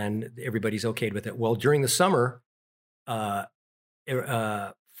 and everybody's okayed with it. Well, during the summer,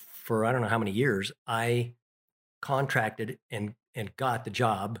 for I don't know how many years, I contracted and got the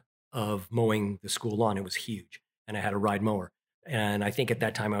job of mowing the school lawn. It was huge, and I had a ride mower, and I think at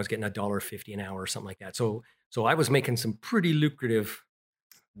that time I was getting $1.50 an hour or something like that. So I was making some pretty lucrative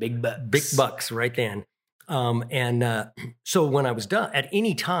big bucks right then. So when I was done, at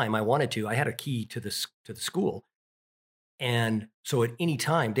any time I wanted to, I had a key to the school, and so at any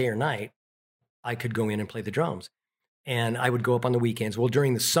time, day or night, I could go in and play the drums. And I would go up on the weekends. Well,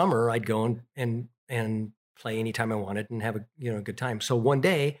 during the summer, I'd go and play anytime I wanted and have a good time. So one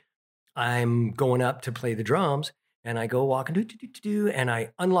day, I'm going up to play the drums, and I go walking, and I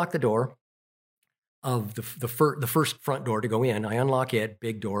unlock the door of the first front door to go in. I unlock it,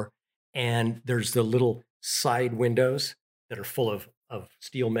 big door, and there's the little side windows that are full of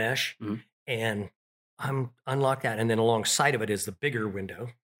steel mesh, and I'm unlock that, and then alongside of it is the bigger window.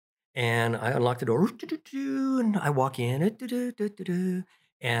 And I unlock the door, and I walk in,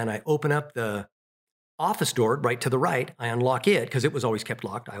 and I open up the office door right to the right. I unlock it because it was always kept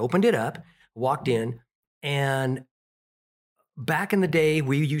locked. I opened it up, walked in, and back in the day,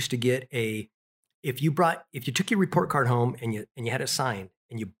 we used to get if you took your report card home and you had it signed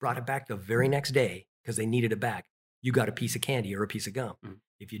and you brought it back the very next day because they needed it back, you got a piece of candy or a piece of gum.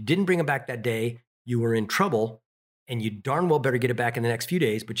 If you didn't bring it back that day, you were in trouble. And you darn well better get it back in the next few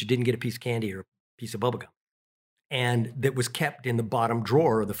days, but you didn't get a piece of candy or a piece of bubble gum. And that was kept in the bottom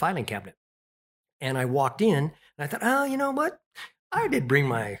drawer of the filing cabinet. And I walked in and I thought, oh, you know what? I did bring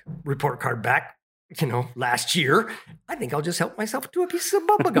my report card back, last year. I think I'll just help myself to a piece of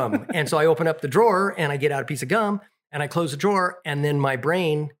bubble gum. And so I open up the drawer and I get out a piece of gum and I close the drawer. And then my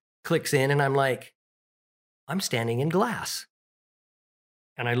brain clicks in and I'm like, I'm standing in glass.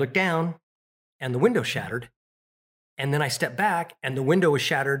 And I look down and the window shattered. And then I stepped back and the window was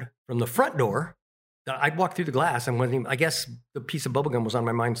shattered from the front door. I'd walked through the glass and I guess the piece of bubblegum was on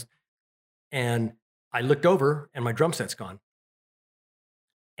my mind. And I looked over and my drum set's gone.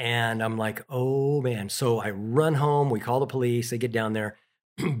 And I'm like, oh man. So I run home. We call the police. They get down there.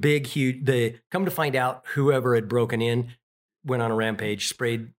 Big, huge. They come to find out whoever had broken in went on a rampage,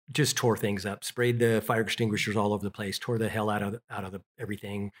 just tore things up, sprayed the fire extinguishers all over the place, tore the hell out of the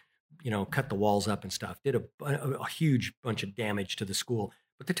everything. Cut the walls up and stuff, did a huge bunch of damage to the school,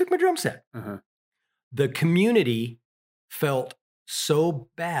 but they took my drum set. The community felt so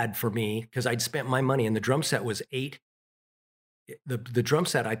bad for me because I'd spent my money and the drum set was the drum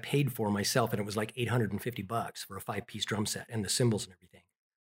set I paid for myself, and it was like $850 for a 5-piece drum set and the cymbals and everything.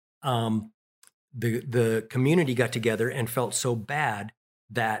 The community got together and felt so bad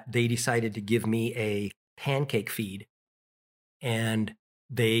that they decided to give me a pancake feed, and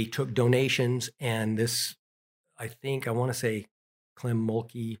they took donations, and this, I want to say Clem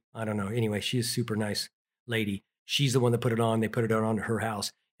Mulkey, I don't know. Anyway, she's a super nice lady. She's the one that put it on. They put it on to her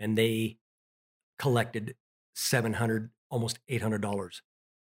house, and they collected $700, almost $800.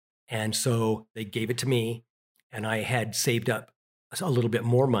 And so they gave it to me, and I had saved up a little bit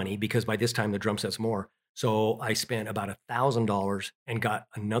more money because by this time the drum set's more. So I spent about $1,000 and got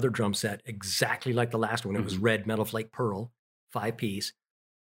another drum set exactly like the last one. It was red metal flake pearl, 5-piece.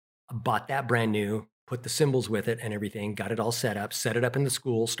 Bought that brand new, put the cymbals with it and everything, got it all set it up in the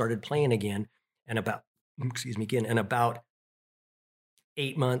school, started playing again. And about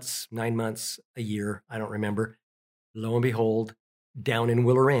 8 months, 9 months, a year, I don't remember. Lo and behold, down in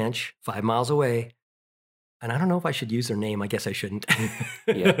Willow Ranch, 5 miles away. And I don't know if I should use their name. I guess I shouldn't.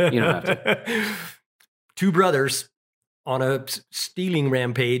 Yeah, you don't have to. 2 brothers on a stealing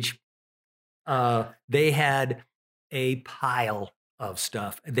rampage. They had a pile of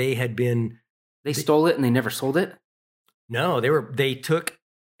stuff. They stole it and they never sold it? No, they took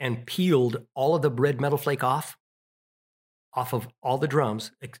and peeled all of the red metal flake off of all the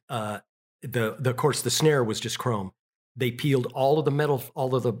drums. Of course, the snare was just chrome. they peeled all of the metal,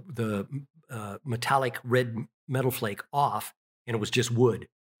 all of the metallic red metal flake off, and it was just wood.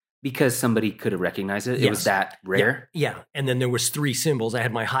 Because somebody could have recognized it. It was Yes. that rare. Yeah. And then there was 3 cymbals. I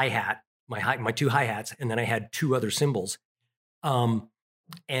had my hi-hat, my 2 hi-hats, and then I had 2 other cymbals.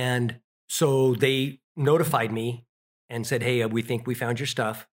 And so they notified me and said, hey, we think we found your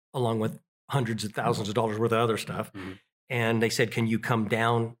stuff, along with hundreds of thousands of dollars worth of other stuff. Mhm. And they said, can you come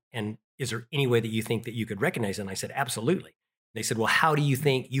down, and is there any way that you think that you could recognize it? And I said, absolutely. They said, well, how do you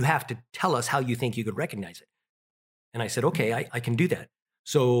think, you have to tell us how you think you could recognize it. And I said, okay, I can do that.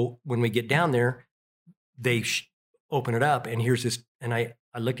 So when we get down there, they open it up, and here's this, and I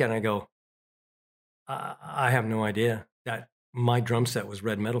look at it and I go, I have no idea that my drum set was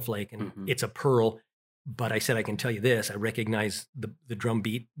red metal flake, and it's a pearl. But I said, I can tell you this, I recognize the drum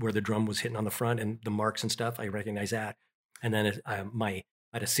beat where the drum was hitting on the front and the marks and stuff. I recognize that. And then I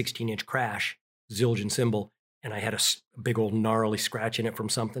had a 16-inch crash, Zildjian cymbal, and I had a big old gnarly scratch in it from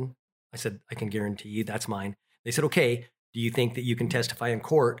something. I said, I can guarantee you that's mine. They said, okay, do you think that you can testify in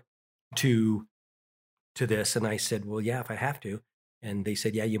court to this? And I said, well, yeah, if I have to. And they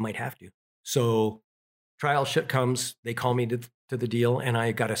said, yeah, you might have to. So trial shit comes, they call me to the deal, and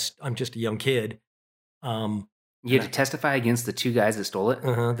I'm just a young kid. You had to testify against the 2 guys that stole it?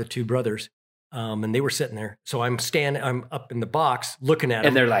 The 2 brothers. And they were sitting there. So I'm up in the box looking at them.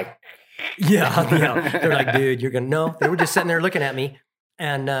 And they're like, yeah. They're like, dude, you're going to, no. They were just sitting there looking at me.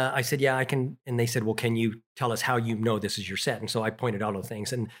 And I said, yeah, I can. And they said, well, can you tell us how you know this is your set? And so I pointed out all the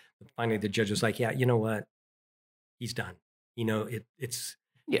things. And finally the judge was like, yeah, you know what? He's done. It's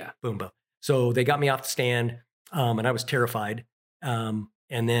boom, boom. So they got me off the stand, and I was terrified. And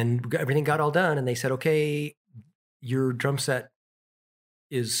then everything got all done, and they said, okay, your drum set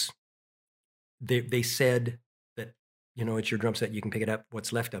is, they said that, it's your drum set. You can pick it up,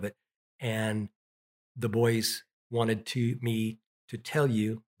 what's left of it. And the boys wanted me to tell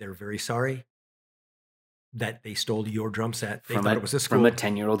you they're very sorry that they stole your drum set. They thought it was a school. From a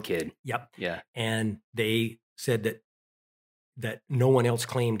 10-year-old kid. Yep. Yeah. And they said that no one else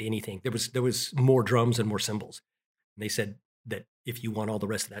claimed anything. There was more drums and more cymbals. And they said that if you want all the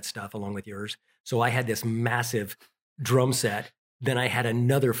rest of that stuff along with yours. So I had this massive drum set. Then I had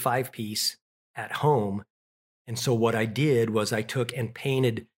another 5-piece at home. And so what I did was I took and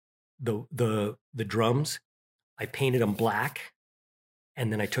painted the drums. I painted them black,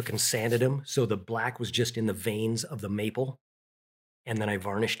 and then I took and sanded them. So the black was just in the veins of the maple. And then I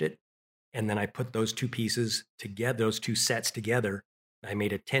varnished it. And then I put those 2 pieces together, those 2 sets together. I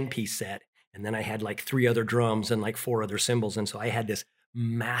made a 10-piece set. And then I had like 3 other drums and like 4 other cymbals. And so I had this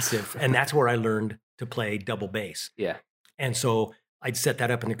massive, and that's where I learned to play double bass. Yeah. And so I'd set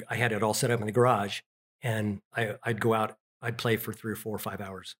that up, I had it all set up in the garage, and I'd go out, I'd play for 3 or 4 or 5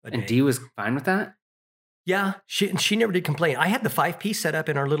 hours a day. And Dee was fine with that? Yeah. She never did complain. I had the 5-piece set up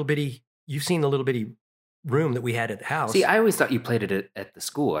in our little bitty, you've seen the little bitty room that we had at the house. See, I always thought you played it at the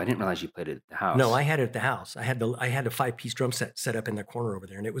school. I didn't realize you played it at the house. No, I had it at the house. I had a 5-piece drum set up in the corner over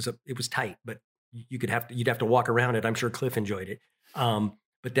there, and it was tight, but you'd have to walk around it. I'm sure Cliff enjoyed it.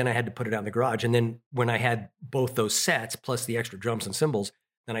 But then I had to put it out in the garage. And then when I had both those sets plus the extra drums and cymbals,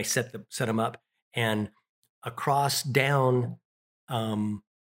 then I set them up, and across down.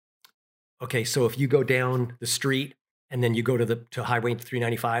 Okay, so if you go down the street and then you go to Highway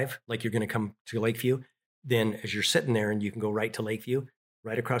 395, like you're going to come to Lakeview, then as you're sitting there and you can go right to Lakeview,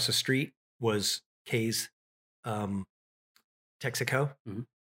 right across the street was Kay's Texaco. Mm-hmm.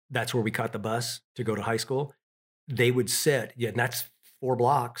 That's where we caught the bus to go to high school. They would sit, and that's 5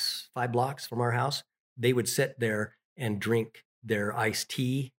 blocks from our house. They would sit there and drink their iced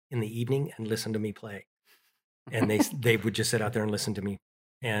tea in the evening and listen to me play. And they would just sit out there and listen to me.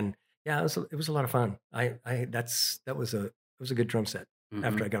 And yeah, it was a lot of fun. It was a good drum set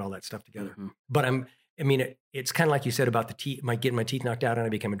after I got all that stuff together. Mm-hmm. But it's kind of like you said about getting my teeth knocked out and I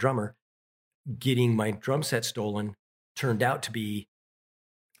became a drummer. Getting my drum set stolen turned out to be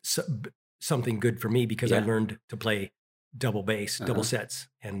something good for me because I learned to play double bass, double sets,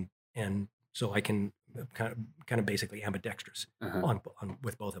 and so I can kind of basically ambidextrous on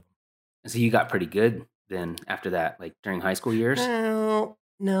with both of them. So you got pretty good then after that, like during high school years?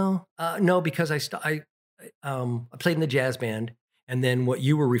 No, because I played in the jazz band, and then what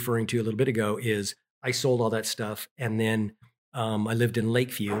you were referring to a little bit ago is I sold all that stuff, and then I lived in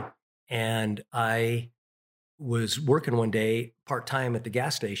Lakeview, and I was working one day part-time at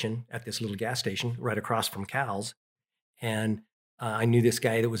this little gas station right across from Cal's. And I knew this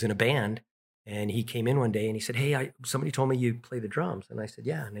guy that was in a band, and he came in one day and he said, hey, somebody told me you play the drums. And I said,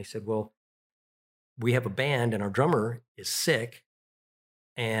 yeah. And they said, well, we have a band and our drummer is sick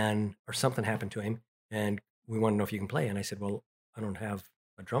or something happened to him. And we want to know if you can play. And I said, well, I don't have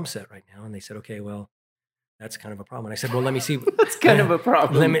a drum set right now. And they said, okay, well, that's kind of a problem. And I said, well, let me see. That's kind of a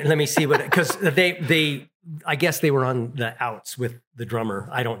problem. Let me see what, because I guess they were on the outs with the drummer.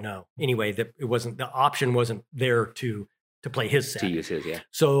 I don't know. Anyway, the option wasn't there to play his set. To use his, yeah.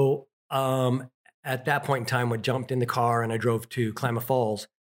 So at that point in time, I jumped in the car and I drove to Klamath Falls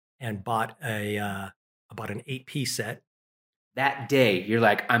and bought an 8-piece set. That day, you're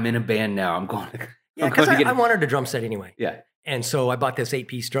like, I'm in a band now. I'm going to. Yeah, because I wanted a drum set anyway. Yeah. And so I bought this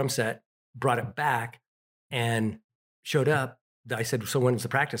 8-piece drum set, brought it back, and showed up. I said, so when's the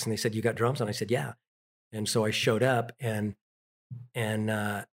practice? And they said, you got drums? And I said, yeah. And so I showed up, and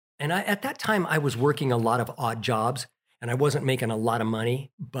I, at that time I was working a lot of odd jobs, and I wasn't making a lot of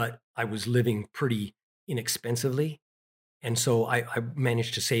money, but I was living pretty inexpensively. And so I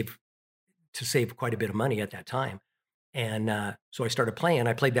managed to save quite a bit of money at that time. And so I started playing.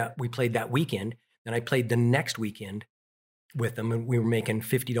 We played that weekend. Then I played the next weekend with them, and we were making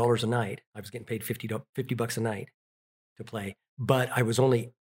 $50 a night. I was getting paid $50 a night to play, but I was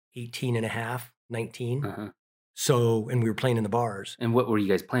only 18 and a half, 19. Uh-huh. So, and we were playing in the bars. And what were you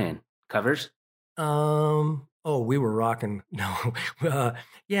guys playing? Covers? We were rocking. No,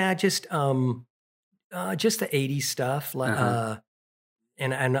 yeah, just the 80s stuff. Uh-huh.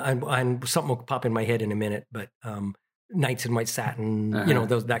 And something will pop in my head in a minute, but Knights in White Satin,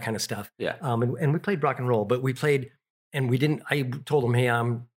 Uh-huh. That kind of stuff. Yeah. And we played rock and roll, but we played, and we didn't. I told them, hey,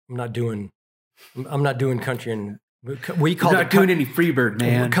 I'm not doing country, and we called it doing any Freebird,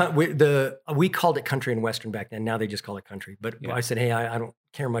 man. We called it country and western back then. Now they just call it country. But Yeah. I said, hey, I don't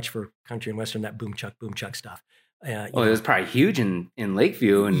care much for country and western, that boom chuck stuff. It was probably huge in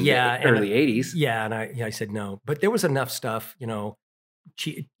Lakeview in the early 80s. Yeah, and I said no. But there was enough stuff,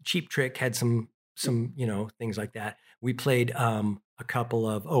 Cheap Trick had some things like that. We played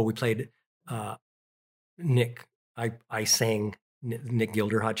we played Nick. I sang Nick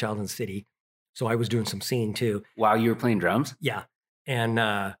Gilder, Hot Child in the City. So I was doing some singing too. While you were playing drums? Yeah. And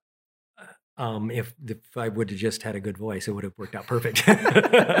if I would have just had a good voice, it would have worked out perfect.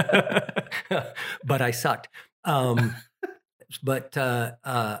 But I sucked. But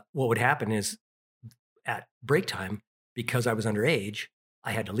what would happen is at break time, because I was underage,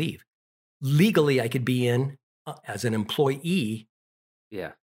 I had to leave. Legally, I could be in as an employee.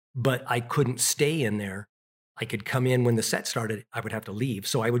 Yeah. But I couldn't stay in there. I could come in when the set started. I would have to leave.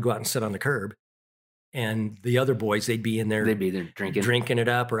 So I would go out and sit on the curb. And the other boys, they'd be in there. They'd be there drinking it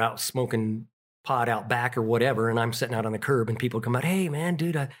up, or out smoking pot out back or whatever. And I'm sitting out on the curb, and people come out, hey, man,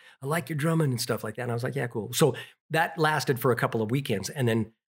 dude, I like your drumming and stuff like that. And I was like, yeah, cool. So that lasted for a couple of weekends. And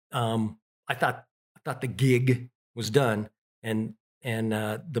then I thought the gig was done. And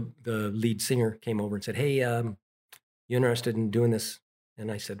the lead singer came over and said, hey, you interested in doing this? And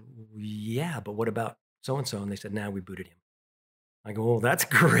I said, yeah, but what about so-and-so? And they said, nah, we booted him. I go, well, that's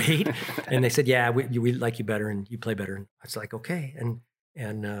great. And they said, yeah, we like you better and you play better. And I was like, okay.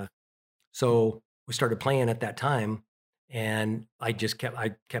 And so we started playing at that time, and I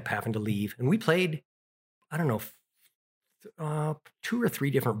kept having to leave. And we played, I don't know, 2 or 3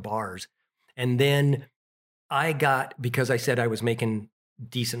 different bars. And then because I said I was making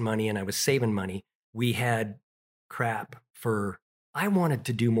decent money and I was saving money, we had crap I wanted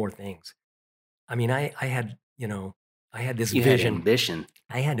to do more things. I mean, I had this vision. Ambition.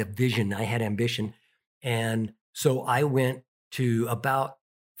 I had a vision. I had ambition. And so I went to about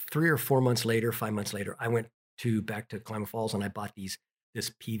 3 or 4 months later, 5 months later, I went back to Klamath Falls, and I bought this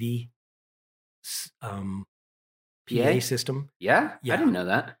PV PA system. Yeah? Yeah. I didn't know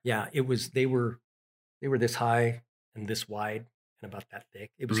that. Yeah. They were this high and this wide and about that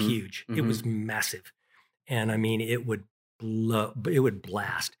thick. It was huge. Mm-hmm. It was massive. And I mean, it would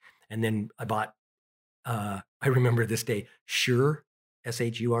blast. And then I bought, I remember this day, Shure,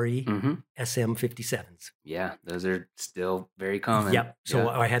 SHURE, Mm-hmm. SM57s. Yeah, those are still very common. Yep. So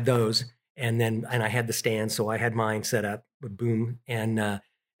Yeah. I had those, and I had the stand, so I had mine set up with boom, and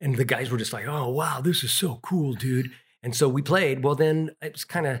the guys were just like, "Oh wow, this is so cool, dude!" And so we played. Well, then it was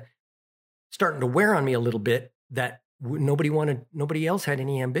kind of starting to wear on me a little bit that nobody else had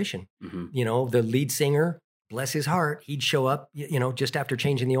any ambition. Mm-hmm. The lead singer, bless his heart, he'd show up, just after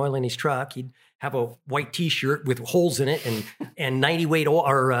changing the oil in his truck, he'd have a white T-shirt with holes in it and 90 weight oil,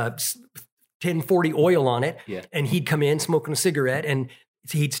 or 1040 oil on it. Yeah. And he'd come in smoking a cigarette, and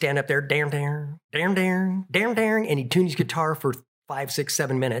he'd stand up there, damn, and he'd tune his guitar for 5, 6,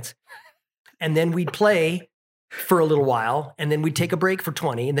 7 minutes. And then we'd play for a little while, and then we'd take a break for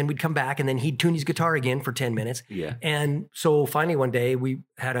 20, and then we'd come back, and then he'd tune his guitar again for 10 minutes. Yeah. And so finally one day we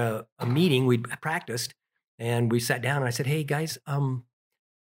had a meeting, we'd practiced, and we sat down, and I said, hey guys,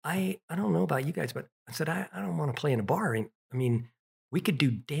 I don't know about you guys, but I said, I don't want to play in a bar. And I mean, we could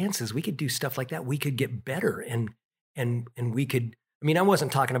do dances, we could do stuff like that. We could get better and we could, I mean, I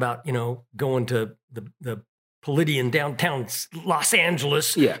wasn't talking about, going to the Palladium downtown Los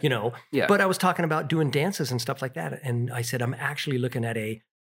Angeles, Yeah. Yeah. but I was talking about doing dances and stuff like that. And I said, I'm actually looking at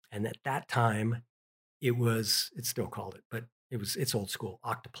and at that time it's still called it, but it's old school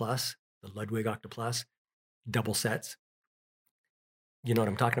Octoplus, the Ludwig Octoplus, double sets. You know what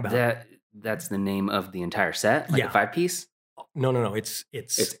I'm talking about? That's the name of the entire set, like Yeah. a 5-piece. No. It's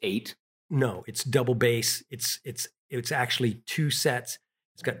 8. No, it's double bass. It's actually 2 sets.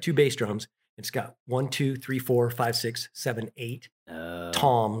 It's got 2 bass drums. It's got 1, 2, 3, 4, 5, 6, 7, 8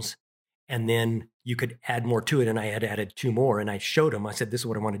 toms, and then you could add more to it. And I had added 2 more, and I showed them. I said, "This is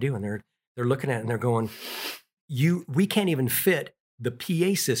what I want to do," and they're looking at it and they're going, we can't even fit the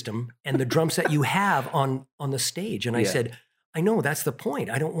PA system and the drum set you have on the stage." And I said, I know, that's the point.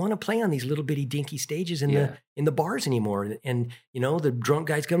 I don't want to play on these little bitty dinky stages in the bars anymore. And the drunk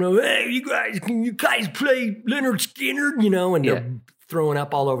guys come over, "Hey, can you guys play Leonard Skinner?" And they're throwing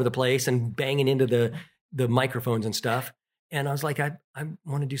up all over the place and banging into the microphones and stuff. And I was like, I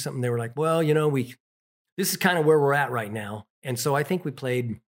want to do something. They were like, "Well, this is kind of where we're at right now." And so I think we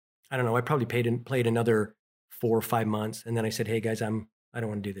played, I don't know, I probably played another 4 or 5 months. And then I said, "Hey guys, I don't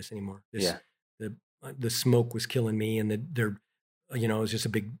want to do this anymore. The smoke was killing me, and it was just a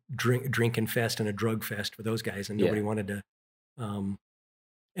big drinking fest and a drug fest for those guys, and nobody wanted to." And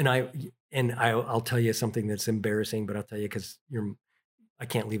I'll tell you something that's embarrassing, but I'll tell you because I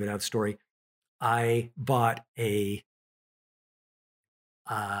can't leave it out of the story. I bought I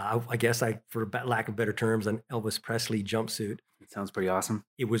guess for lack of better terms, an Elvis Presley jumpsuit. It sounds pretty awesome.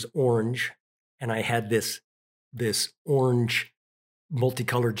 It was orange, and I had this orange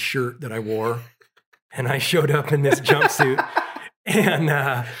multicolored shirt that I wore. And I showed up in this jumpsuit, and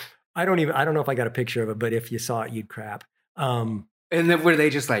I don't know if I got a picture of it, but if you saw it, you'd crap. And then were they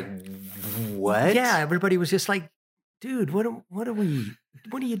just like, "What?" Yeah, everybody was just like, "Dude, what are you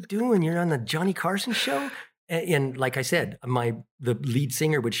doing? You're on the Johnny Carson show?" And like I said, the lead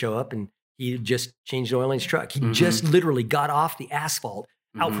singer would show up, and he had just changed oil in his truck. He just literally got off the asphalt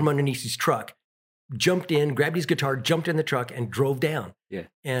out from underneath his truck, jumped in, grabbed his guitar, jumped in the truck, and drove down. Yeah.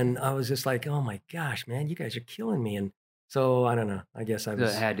 And I was just like, "Oh my gosh, man, you guys are killing me." And so I don't know. I guess It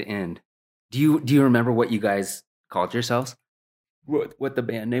had to end. Do you remember what you guys called yourselves? What the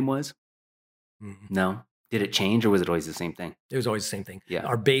band name was? Mm-hmm. No. Did it change, or was it always the same thing? It was always the same thing. Yeah.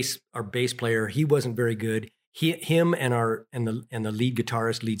 Our bass player, he wasn't very good. Him and the lead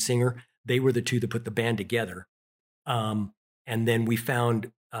guitarist, lead singer, they were the two that put the band together. And then we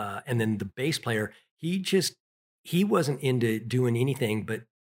found, and then the bass player, he wasn't into doing anything but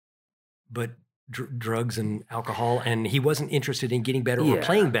drugs and alcohol, and he wasn't interested in getting better or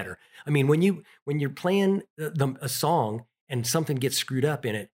playing better. I mean, when you're playing a song and something gets screwed up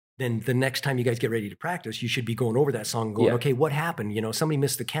in it, then the next time you guys get ready to practice, you should be going over that song and going, "Okay, what happened? Somebody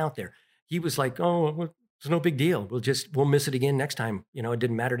missed the count there." He was like, "Oh, well, it's no big deal. We'll miss it again next time." It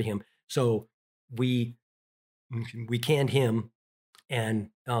didn't matter to him. So we canned him, and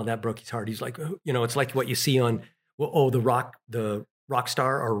that broke his heart. He's like, it's like what you see on the rock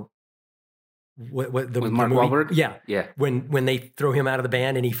star, or what With the Mark movie? Wahlberg? Yeah. When they throw him out of the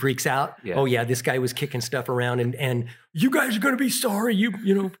band and he freaks out. Yeah. "Oh yeah, this guy was kicking stuff around, and you guys are going to be sorry.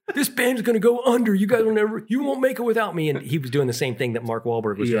 This band's going to go under. You guys you won't make it without me." And he was doing the same thing that Mark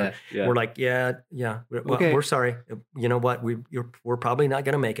Wahlberg was doing. Yeah. We're like, yeah. Well, Okay. We're sorry. You know what? We're probably not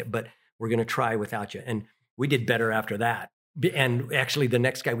going to make it, but we're going to try without you. And we did better after that. And actually, the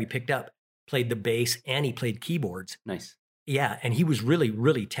next guy we picked up played the bass and he played keyboards. Nice. Yeah, and he was really,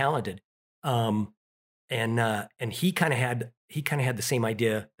 really talented. And he kind of had the same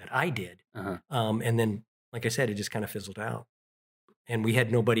idea that I did. Uh-huh. And then, like I said, it just kind of fizzled out. And we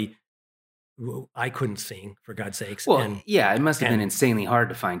had nobody. I couldn't sing, for God's sakes. Well, it must have been insanely hard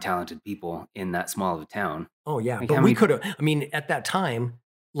to find talented people in that small of a town. Oh yeah, Like, but we could have. I mean, at that time,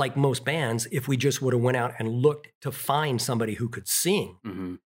 like most bands, if we just would have went out and looked to find somebody who could sing,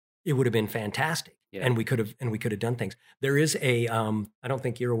 Mm-hmm. it would have been fantastic. Yeah. And we could have done things. There is I don't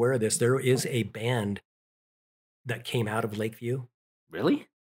think you're aware of this. There is a band that came out of Lakeview. Really?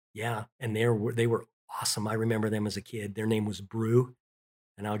 Yeah. And they were awesome. I remember them as a kid. Their name was Brew.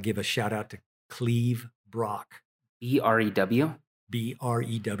 And I'll give a shout out to Cleve Brock. BREW?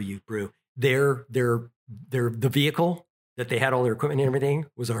 BREW, Brew. The vehicle that they had all their equipment and everything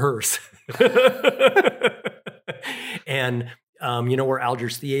was a hearse. And you know where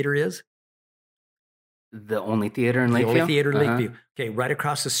Algiers Theater is? The only theater in Lakeview? The only theater in Uh-huh. Lakeview. Okay, right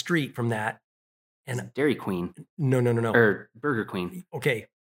across the street from that. It's And Dairy Queen no. or Burger Queen. Okay,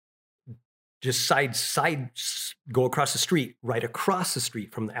 just go across the street, right across the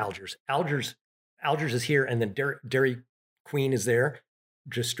street from the Algiers. Algiers is here, and then Dairy Queen is there,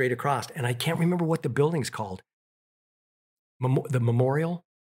 just straight across. And I can't remember what the building's called. The Memorial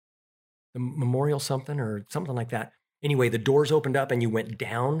something or something like that. Anyway, the doors opened up and you went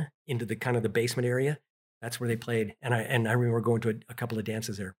down into the kind of the basement area. That's where they played. And I remember going to a couple of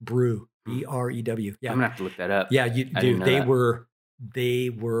dances there. Brew, B-R-E-W. Yeah. I'm gonna have to look that up. Yeah, dude, they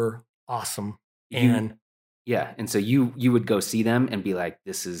were awesome. And so you would go see them and be like,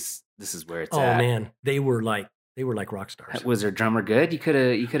 this is where it's at. Oh man, they were like rock stars. Was their drummer good? You could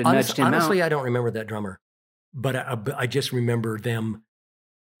have nudged him out. Honestly, I don't remember that drummer, but I just remember them.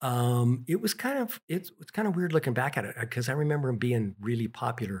 It's kind of weird looking back at it because I remember them being really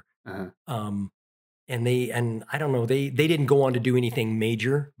popular. Uh-huh. And I don't know, they didn't go on to do anything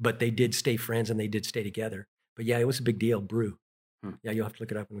major, but they did stay friends and they did stay together. But yeah, it was a big deal. Brew. Yeah, you'll have to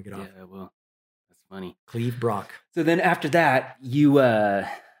look it up when we get off. Yeah, well, that's funny. Cleve Brock. So then after that, you're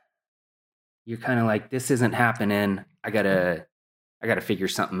kind of like, this isn't happening. I gotta figure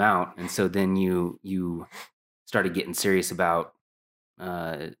something out. And so then you started getting serious about.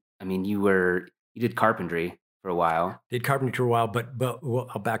 You did carpentry for a while. Did carpentry for a while, but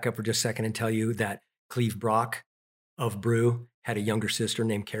I'll back up for just a second and tell you that Cleve Brock of Brew had a younger sister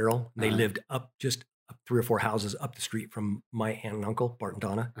named Carol. They lived up 3 or 4 houses up the street from my aunt and uncle, Bart and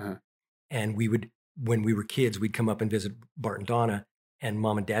Donna. Uh-huh. And when we were kids, we'd come up and visit Bart and Donna, and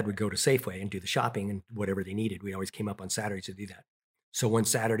Mom and Dad would go to Safeway and do the shopping and whatever they needed. We always came up on Saturdays to do that. So one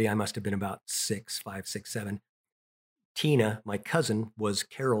Saturday, I must have been about 5, 6, 7. Tina, my cousin, was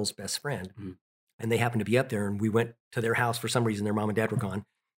Carol's best friend. Mm-hmm. And they happened to be up there, and we went to their house for some reason. Their mom and dad were gone.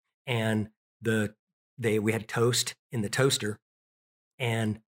 And we had toast in the toaster,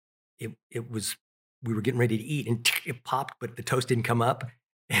 and we were getting ready to eat, and it popped, but the toast didn't come up.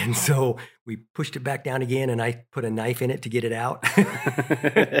 And so we pushed it back down again, and I put a knife in it to get it out. How'd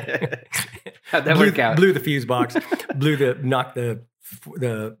that work out? Blew the fuse box, knocked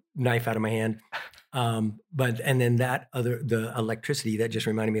the knife out of my hand. And then the electricity, that just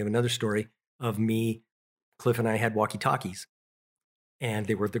reminded me of another story of me. Cliff and I had walkie-talkies, and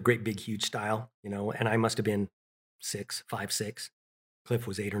they were the great big huge style, and I must have been 5, 6. Cliff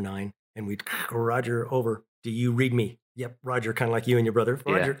was 8 or 9, and we'd go, Roger, over. Do you read me? Yep, Roger, kind of like you and your brother.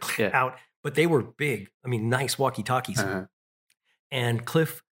 Roger, out. But they were big. Nice walkie-talkies. Uh-huh. And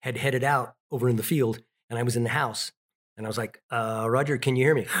Cliff had headed out over in the field, and I was in the house, and I was like, Roger, can you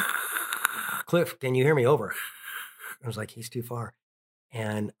hear me? Cliff, can you hear me? Over. I was like, he's too far.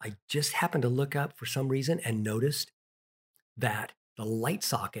 And I just happened to look up for some reason and noticed that the light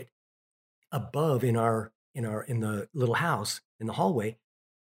socket above in the little house in the hallway,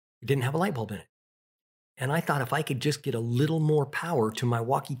 it didn't have a light bulb in it. And I thought if I could just get a little more power to my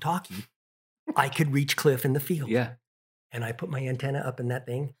walkie-talkie, I could reach Cliff in the field. Yeah. And I put my antenna up in that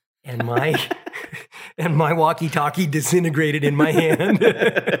thing, and my walkie-talkie disintegrated in my hand.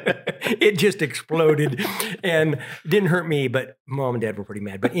 It just exploded, and didn't hurt me, but Mom and Dad were pretty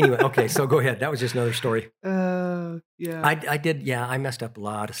mad. But anyway, okay, so go ahead. That was just another story. Yeah. I did. Yeah, I messed up a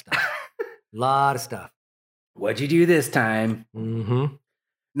lot of stuff. What'd you do this time? Mm-hmm.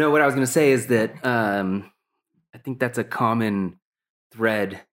 No, what I was going to say is that I think that's a common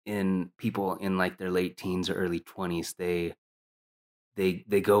thread in people in like their late teens or early 20s. They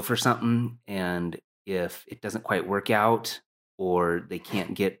go for something, and if it doesn't quite work out, or they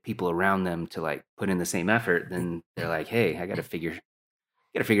can't get people around them to like put in the same effort, then they're like, hey, I got to figure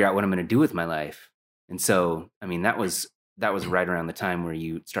out what I'm going to do with my life. And so, that was right around the time where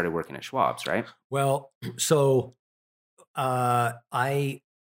you started working at Schwab's, right? Well, so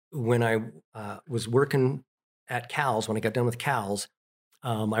when I was working at Cal's, when I got done with Cal's,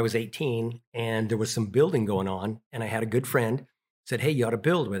 I was 18, and there was some building going on, and I had a good friend said, hey, you ought to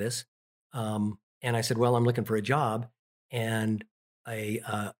build with us. And I said, well, I'm looking for a job. And a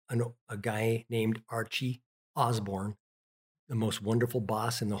guy named Archie Osborne, the most wonderful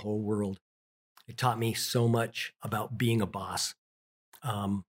boss in the whole world. It taught me so much about being a boss,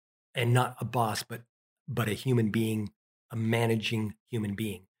 and not a boss, but a human being, a managing human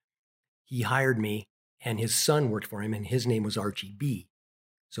being. He hired me, and his son worked for him, and his name was Archie B.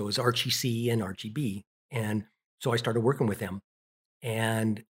 So it was Archie C and Archie B. And so I started working with him.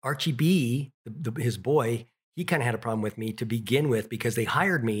 And Archie B, his boy, he kind of had a problem with me to begin with, because they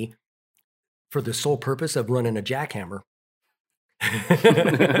hired me for the sole purpose of running a jackhammer.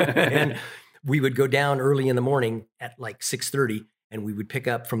 And we would go down early in the morning at like 6:30, and we would pick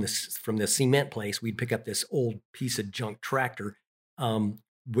up from the cement place. We'd pick up this old piece of junk tractor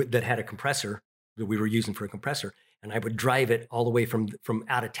that had a compressor that we were using for a compressor. and I would drive it all the way from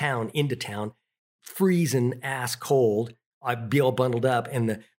out of town into town, freezing ass cold. I'd be all bundled up,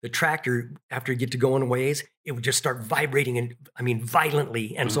 and the tractor, after you get to going a ways, it would just start vibrating, and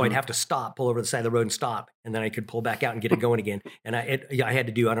violently. And so I'd have to stop, pull over the side of the road and stop, and then I could pull back out and get it going again. And I had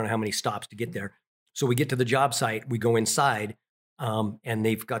to do, I don't know how many stops to get there. So we get to the job site, we go inside, and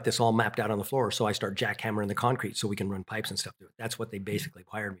they've got this all mapped out on the floor. So I start jackhammering the concrete so we can run pipes and stuff through it. That's what they basically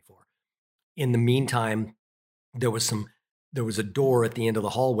hired me for. In the meantime, there was a door at the end of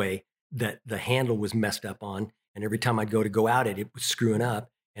the hallway that the handle was messed up on. And every time I'd go out it was screwing up.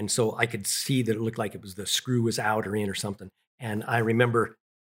 And so I could see that it looked like it was the screw was out or in or something. And I remember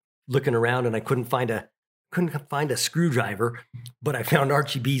looking around and I couldn't find a screwdriver, but I found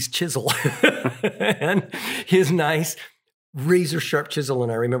Archie B's chisel and his nice razor sharp chisel.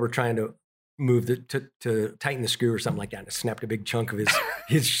 And I remember trying to move to tighten the screw or something like that. And it snapped a big chunk of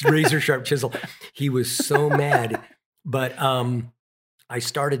his razor sharp chisel. He was so mad. But I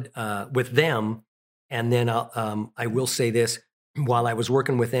started with them. And then I will say this, while I was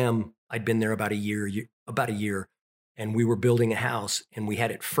working with them, I'd been there about a year, and we were building a house, and we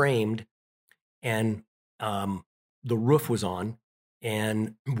had it framed, and the roof was on,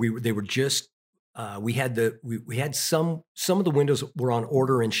 and they were just we had some of the windows were on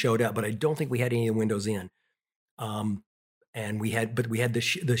order and showed up, but I don't think we had any of the windows in. And we had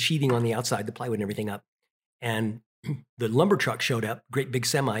the sheathing on the outside, the plywood and everything up, and the lumber truck showed up, great big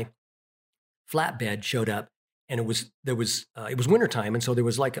semi. Flatbed showed up, and it was wintertime, and so there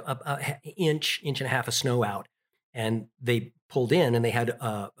was like a inch and a half of snow out, and they pulled in, and they had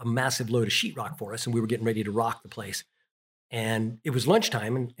a massive load of sheetrock for us, and we were getting ready to rock the place, and it was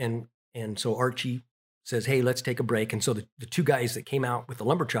lunchtime, and so Archie says, "Hey, let's take a break," and so the two guys that came out with the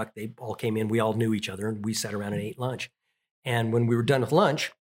lumber truck, they all came in, we all knew each other, and we sat around and ate lunch, and when we were done with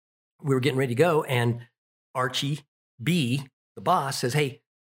lunch, we were getting ready to go, and Archie B, the boss, says, "Hey,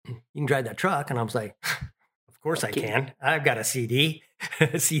 you can drive that truck." And I was like, "Of course I can. I've got a CD.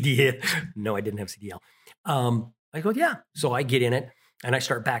 CD. No, I didn't have CDL. I go, "Yeah." So I get in it and I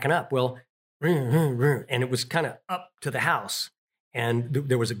start backing up. Well, and it was kind of up to the house. And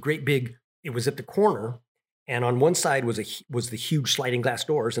there was a great big, it was at the corner. And on one side was the huge sliding glass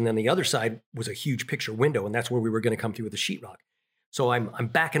doors. And then the other side was a huge picture window. And that's where we were going to come through with the sheetrock. So I'm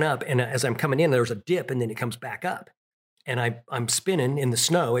backing up. And as I'm coming in, there's a dip and then it comes back up. And I'm spinning in the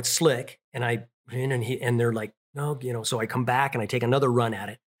snow. It's slick, and and they're like, "No," So I come back and I take another run at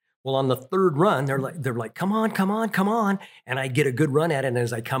it. Well, on the third run, they're like, "Come on!" And I get a good run at it. And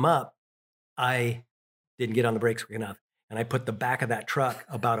as I come up, I didn't get on the brakes quick enough, and I put the back of that truck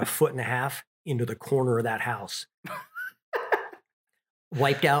about 1.5 feet into the corner of that house.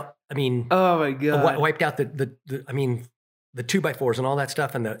 Wiped out. Oh my God! Wiped out the 2x4s and all that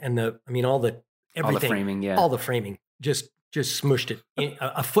stuff, and all the everything, all the framing, yeah, all the framing. Just smushed it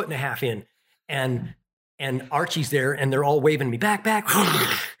 1.5 feet in, and Archie's there, and they're all waving me back,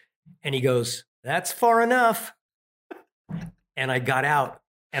 and he goes, "That's far enough." And I got out,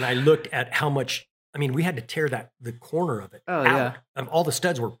 and I looked at how much. We had to tear the corner of it out. Yeah. All the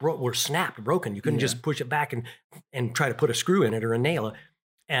studs were snapped, broken. You couldn't just push it back and try to put a screw in it or a nail.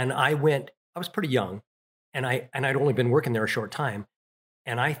 And I was pretty young, and I'd only been working there a short time,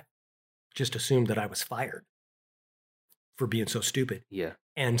 and I just assumed that I was fired for being so stupid. Yeah.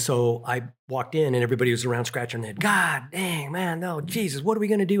 And so I walked in, and everybody was around scratching their head. "God dang, man, no, Jesus, what are we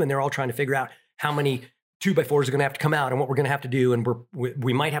going to do?" And they're all trying to figure out how many 2x4s are going to have to come out and what we're going to have to do. And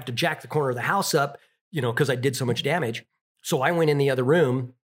we might have to jack the corner of the house up, because I did so much damage. So I went in the other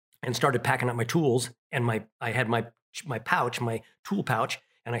room and started packing up my tools, and I had my pouch, my tool pouch,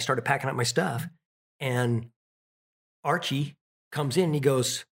 and I started packing up my stuff. And Archie comes in, and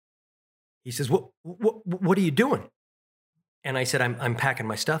he says, what are you doing? And I said, I'm packing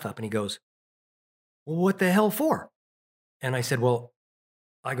my stuff up. And he goes, "Well, what the hell for?" And I said, "Well,"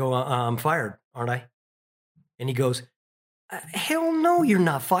 I'm fired, aren't I? And he goes, "Hell no, you're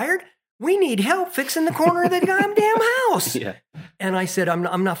not fired. We need help fixing the corner of the goddamn house." Yeah. And I said,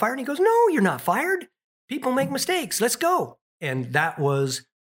 I'm not fired. And he goes, "No, you're not fired. People make mistakes. Let's go." And that was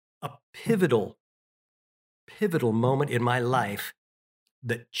a pivotal moment in my life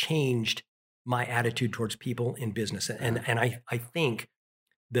that changed my attitude towards people in business. And I think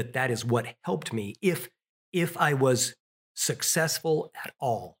that is what helped me. If I was successful at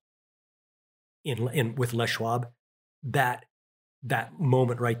all in with Les Schwab, that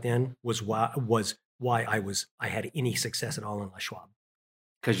moment right then was why I had any success at all in Les Schwab.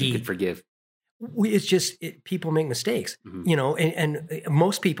 Because you could forgive. It's just people make mistakes, and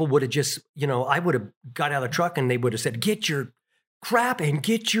most people would have just, I would have got out of the truck and they would have said, "Get your crap and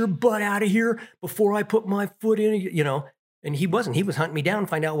get your butt out of here before I put my foot in, And he wasn't. He was hunting me down,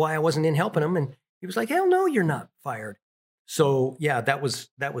 find out why I wasn't in helping him. And he was like, hell no, you're not fired. So yeah, that was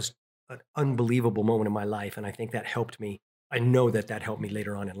an unbelievable moment in my life. And I think that helped me. I know that helped me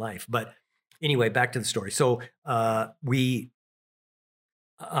later on in life. But anyway, back to the story. So I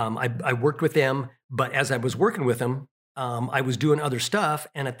worked with them, but as I was working with them, I was doing other stuff.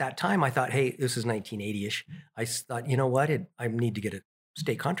 And at that time I thought, hey, this is 1980-ish. I thought, you know what? I need to get a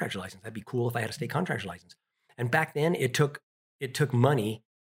state contractor license. That'd be cool if I had a state contractor license. And back then it took money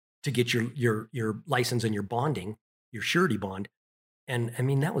to get your license and your bonding, your surety bond. And I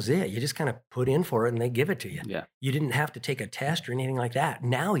mean, that was it. You just kind of put in for it and they give it to you. Yeah. You didn't have to take a test or anything like that.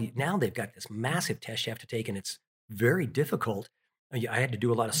 Now they've got this massive test you have to take, and it's very difficult. I had to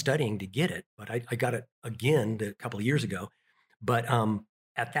do a lot of studying to get it, but I got it again a couple of years ago. But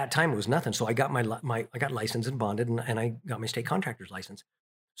at that time it was nothing. So I got I got licensed and bonded, and I got my state contractor's license.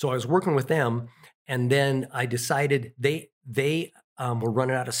 So I was working with them, and then I decided they were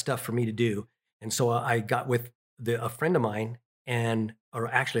running out of stuff for me to do. And so I got with a friend of mine, or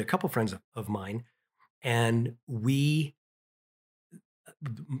actually a couple friends of mine. And the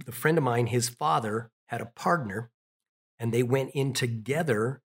friend of mine, his father had a partner, and they went in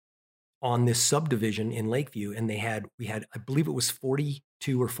together on this subdivision in Lakeview. And we had, I believe it was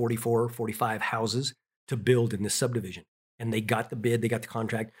 42 or 44, 45 houses to build in this subdivision. And they got the bid, they got the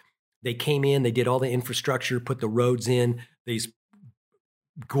contract. They came in, they did all the infrastructure, put the roads in, these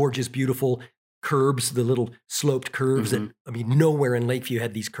gorgeous, beautiful curbs, the little sloped curves that, I mean, nowhere in Lakeview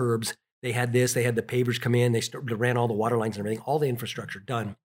had these curbs. They had this, they had the pavers come in, they ran all the water lines and everything, all the infrastructure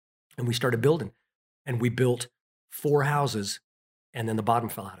done. And we started building, and we built 4 houses, and then the bottom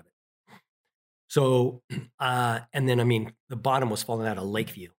fell out of it. So, and then, I mean, the bottom was falling out of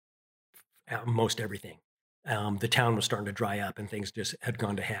Lakeview, most everything. The town was starting to dry up, and things just had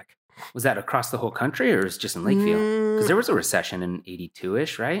gone to heck. Was that across the whole country, or was it just in Lakeview? Because there was a recession in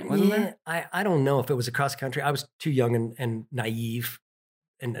 82-ish, right? Wasn't there? I don't know if it was across the country. I was too young and naive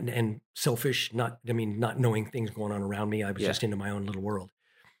and selfish, not knowing things going on around me. I was just into my own little world.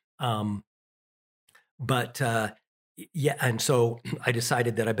 Yeah, and so I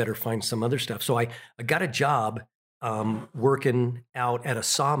decided that I better find some other stuff. So I got a job working out at a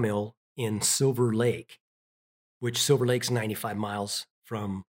sawmill in Silver Lake, which Silver Lake's 95 miles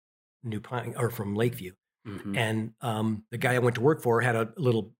from from Lakeview. Mm-hmm. And the guy I went to work for had a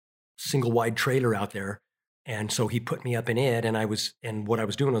little single wide trailer out there. And so he put me up in it, and what I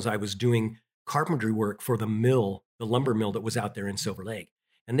was doing was I was doing carpentry work for the mill, the lumber mill that was out there in Silver Lake.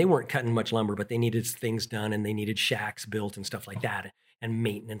 And they weren't cutting much lumber, but they needed things done, and they needed shacks built and stuff like that, and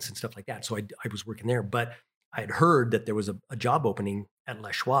maintenance and stuff like that. So I was working there, but I had heard that there was a job opening at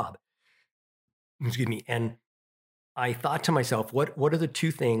Les Schwab. Excuse me. And I thought to myself, what are the two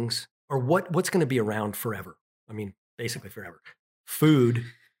things, or what's going to be around forever? I mean, basically forever. Food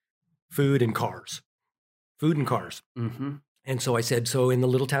and cars. Food and cars. Mm-hmm. And so I said, so in the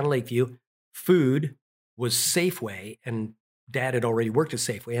little town of Lakeview, food was Safeway, and Dad had already worked at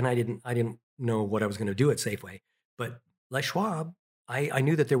Safeway, and I didn't know what I was going to do at Safeway. But Les Schwab, I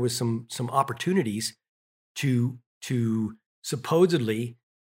knew that there was some opportunities to supposedly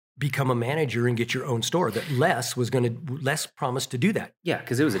become a manager and get your own store. That Les promised to do that. Yeah,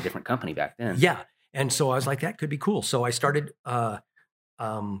 because it was a different company back then. Yeah, and so I was like, that could be cool. So I started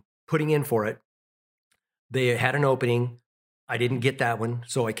putting in for it. They had an opening. I didn't get that one,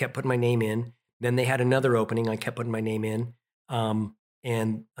 so I kept putting my name in. Then they had another opening. I kept putting my name in.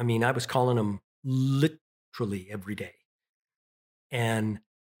 And I mean, I was calling them literally every day. And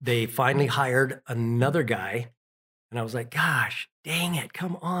they finally hired another guy. And I was like, gosh, dang it.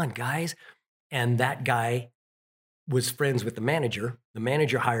 Come on, guys. And that guy was friends with the manager. The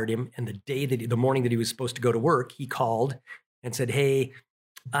manager hired him. And the morning that he was supposed to go to work, he called and said, hey,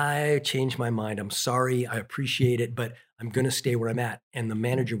 I changed my mind. I'm sorry. I appreciate it, but I'm going to stay where I'm at. And the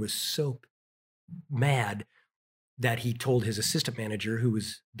manager was so mad that he told his assistant manager, who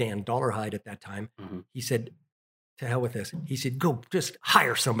was Dan Dollarhide at that time, he said, to hell with this. He said, go just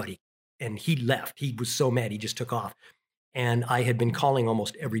hire somebody. And he left. He was so mad. He just took off. And I had been calling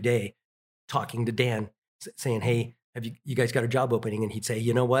almost every day, talking to Dan, saying, hey, have you guys got a job opening? And he'd say,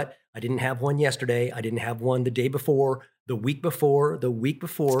 you know what? I didn't have one yesterday. I didn't have one the day before, the week before.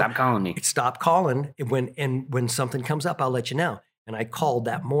 Stop calling me. Stop calling. When something comes up, I'll let you know. And I called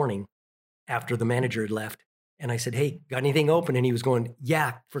that morning after the manager had left. And I said, hey, got anything open? And he was going,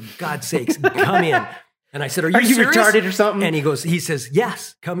 yeah, for God's sakes, come in. And I said, are you serious? Retarded or something? And he says,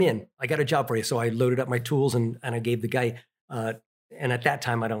 yes, come in. I got a job for you. So I loaded up my tools and I gave the guy, and at that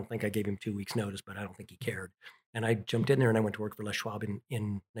time, I don't think I gave him 2 weeks notice, but I don't think he cared. And I jumped in there and I went to work for Les Schwab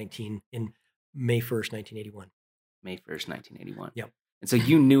in May 1st, 1981. May 1st, 1981. Yep. And so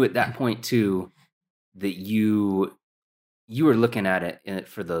you knew at that point too that you were looking at it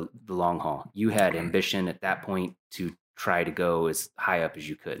for the long haul. You had ambition at that point to try to go as high up as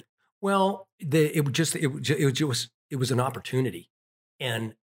you could. Well, it was an opportunity,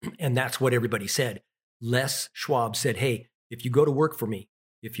 and that's what everybody said. Les Schwab said, "Hey, if you go to work for me,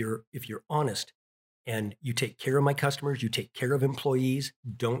 if you're honest, and you take care of my customers, you take care of employees,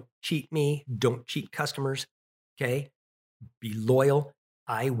 don't cheat me, don't cheat customers, okay? Be loyal.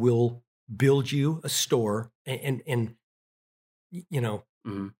 I will build you a store, and you know,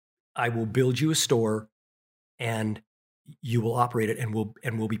 Mm-hmm. I will build you a store, and you will operate it, and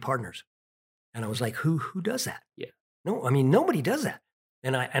we'll be partners." And I was like, "Who does that?" Yeah. No, I mean, nobody does that.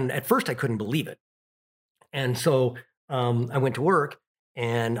 And at first I couldn't believe it. And so I went to work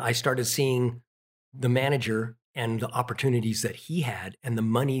and I started seeing the manager and the opportunities that he had and the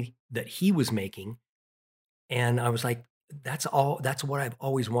money that he was making. And I was like, that's what I've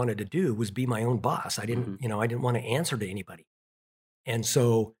always wanted to do, was be my own boss. I didn't, I didn't want to answer to anybody. And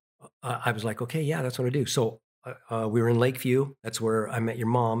so I was like, okay, yeah, that's what I do. So we were in Lakeview. That's where I met your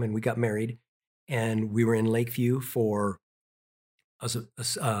mom, and we got married. And we were in Lakeview for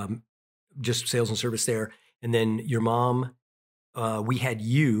just sales and service there. And then your mom, we had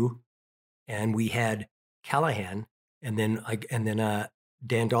you, and we had Callahan, and then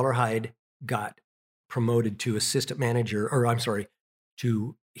Dan Dollarhide got promoted to assistant manager, or I'm sorry,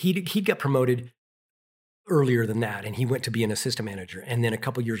 he got promoted earlier than that, and he went to be an assistant manager. And then a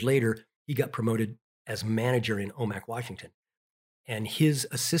couple years later, he got promoted as manager in Omak, Washington. And his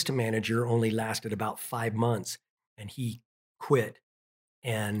assistant manager only lasted about 5 months, and he quit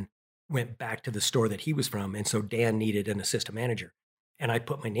and went back to the store that he was from. And so Dan needed an assistant manager. And I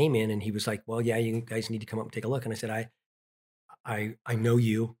put my name in, and he was like, "Well, yeah, you guys need to come up and take a look." And I said, I know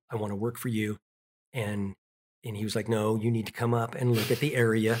you. I want to work for you. And he was like, "No, you need to come up and look at the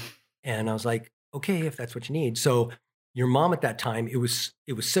area." And I was like, "Okay, if that's what you need." So your mom at that time, it was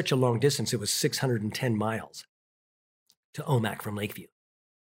such a long distance. It was 610 miles to Omak from Lakeview.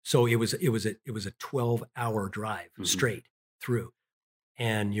 So it was a 12-hour drive straight through.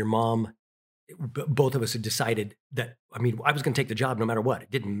 And your mom, both of us had decided that, I mean, I was going to take the job no matter what.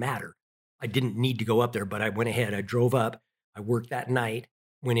 It didn't matter. I didn't need to go up there, but I went ahead. I drove up. I worked that night,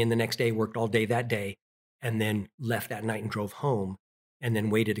 went in the next day, worked all day that day, and then left that night and drove home, and then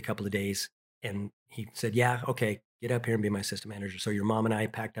waited a couple of days. And he said, "Yeah, okay, get up here and be my assistant manager." So your mom and I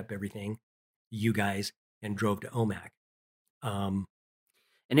packed up everything, you guys, and drove to Omak.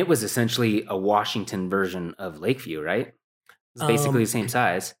 And it was essentially a Washington version of Lakeview, right? It's basically the same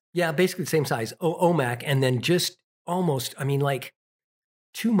size. Yeah, basically the same size. Omak, and then just almost, I mean, like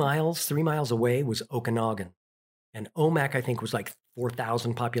 3 miles away was Okanagan. And Omak, I think, was like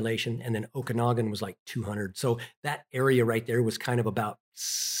 4,000 population, and then Okanagan was like 200. So that area right there was kind of about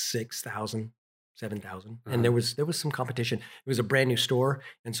 6,000, 7,000. And there was some competition. It was a brand new store,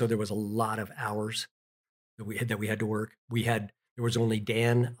 and so there was a lot of hours that we had to work. There was only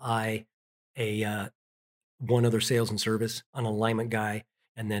Dan, one other sales and service, an alignment guy,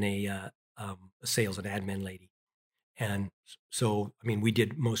 and then a sales and admin lady. And so, I mean, we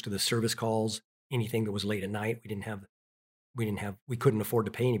did most of the service calls. Anything that was late at night, we couldn't afford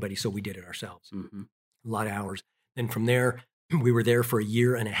to pay anybody, so we did it ourselves. A lot of hours. Then from there, we were there for a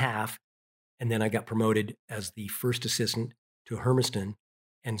year and a half, and then I got promoted as the first assistant to Hermiston.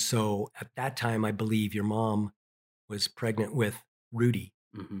 And so at that time, I believe your mom was pregnant with Rudy.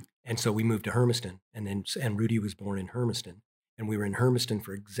 And so we moved to Hermiston, and Rudy was born in Hermiston, and we were in Hermiston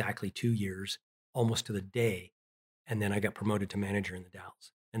for exactly 2 years, almost to the day. And then I got promoted to manager in the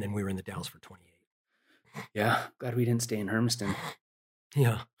Dalles, and then we were in the Dalles for 28. Yeah, glad we didn't stay in Hermiston.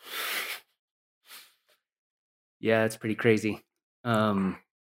 Yeah. Yeah, it's pretty crazy. I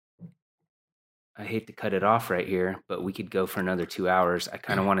hate to cut it off right here, but we could go for another 2 hours. I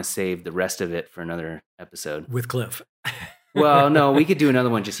kind of want to save the rest of it for another episode. With Cliff. Well, no, we could do another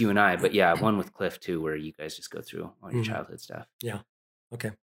one, just you and I. But yeah, one with Cliff too, where you guys just go through all your childhood stuff. Yeah.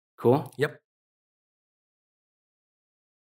 Okay. Cool? Yep.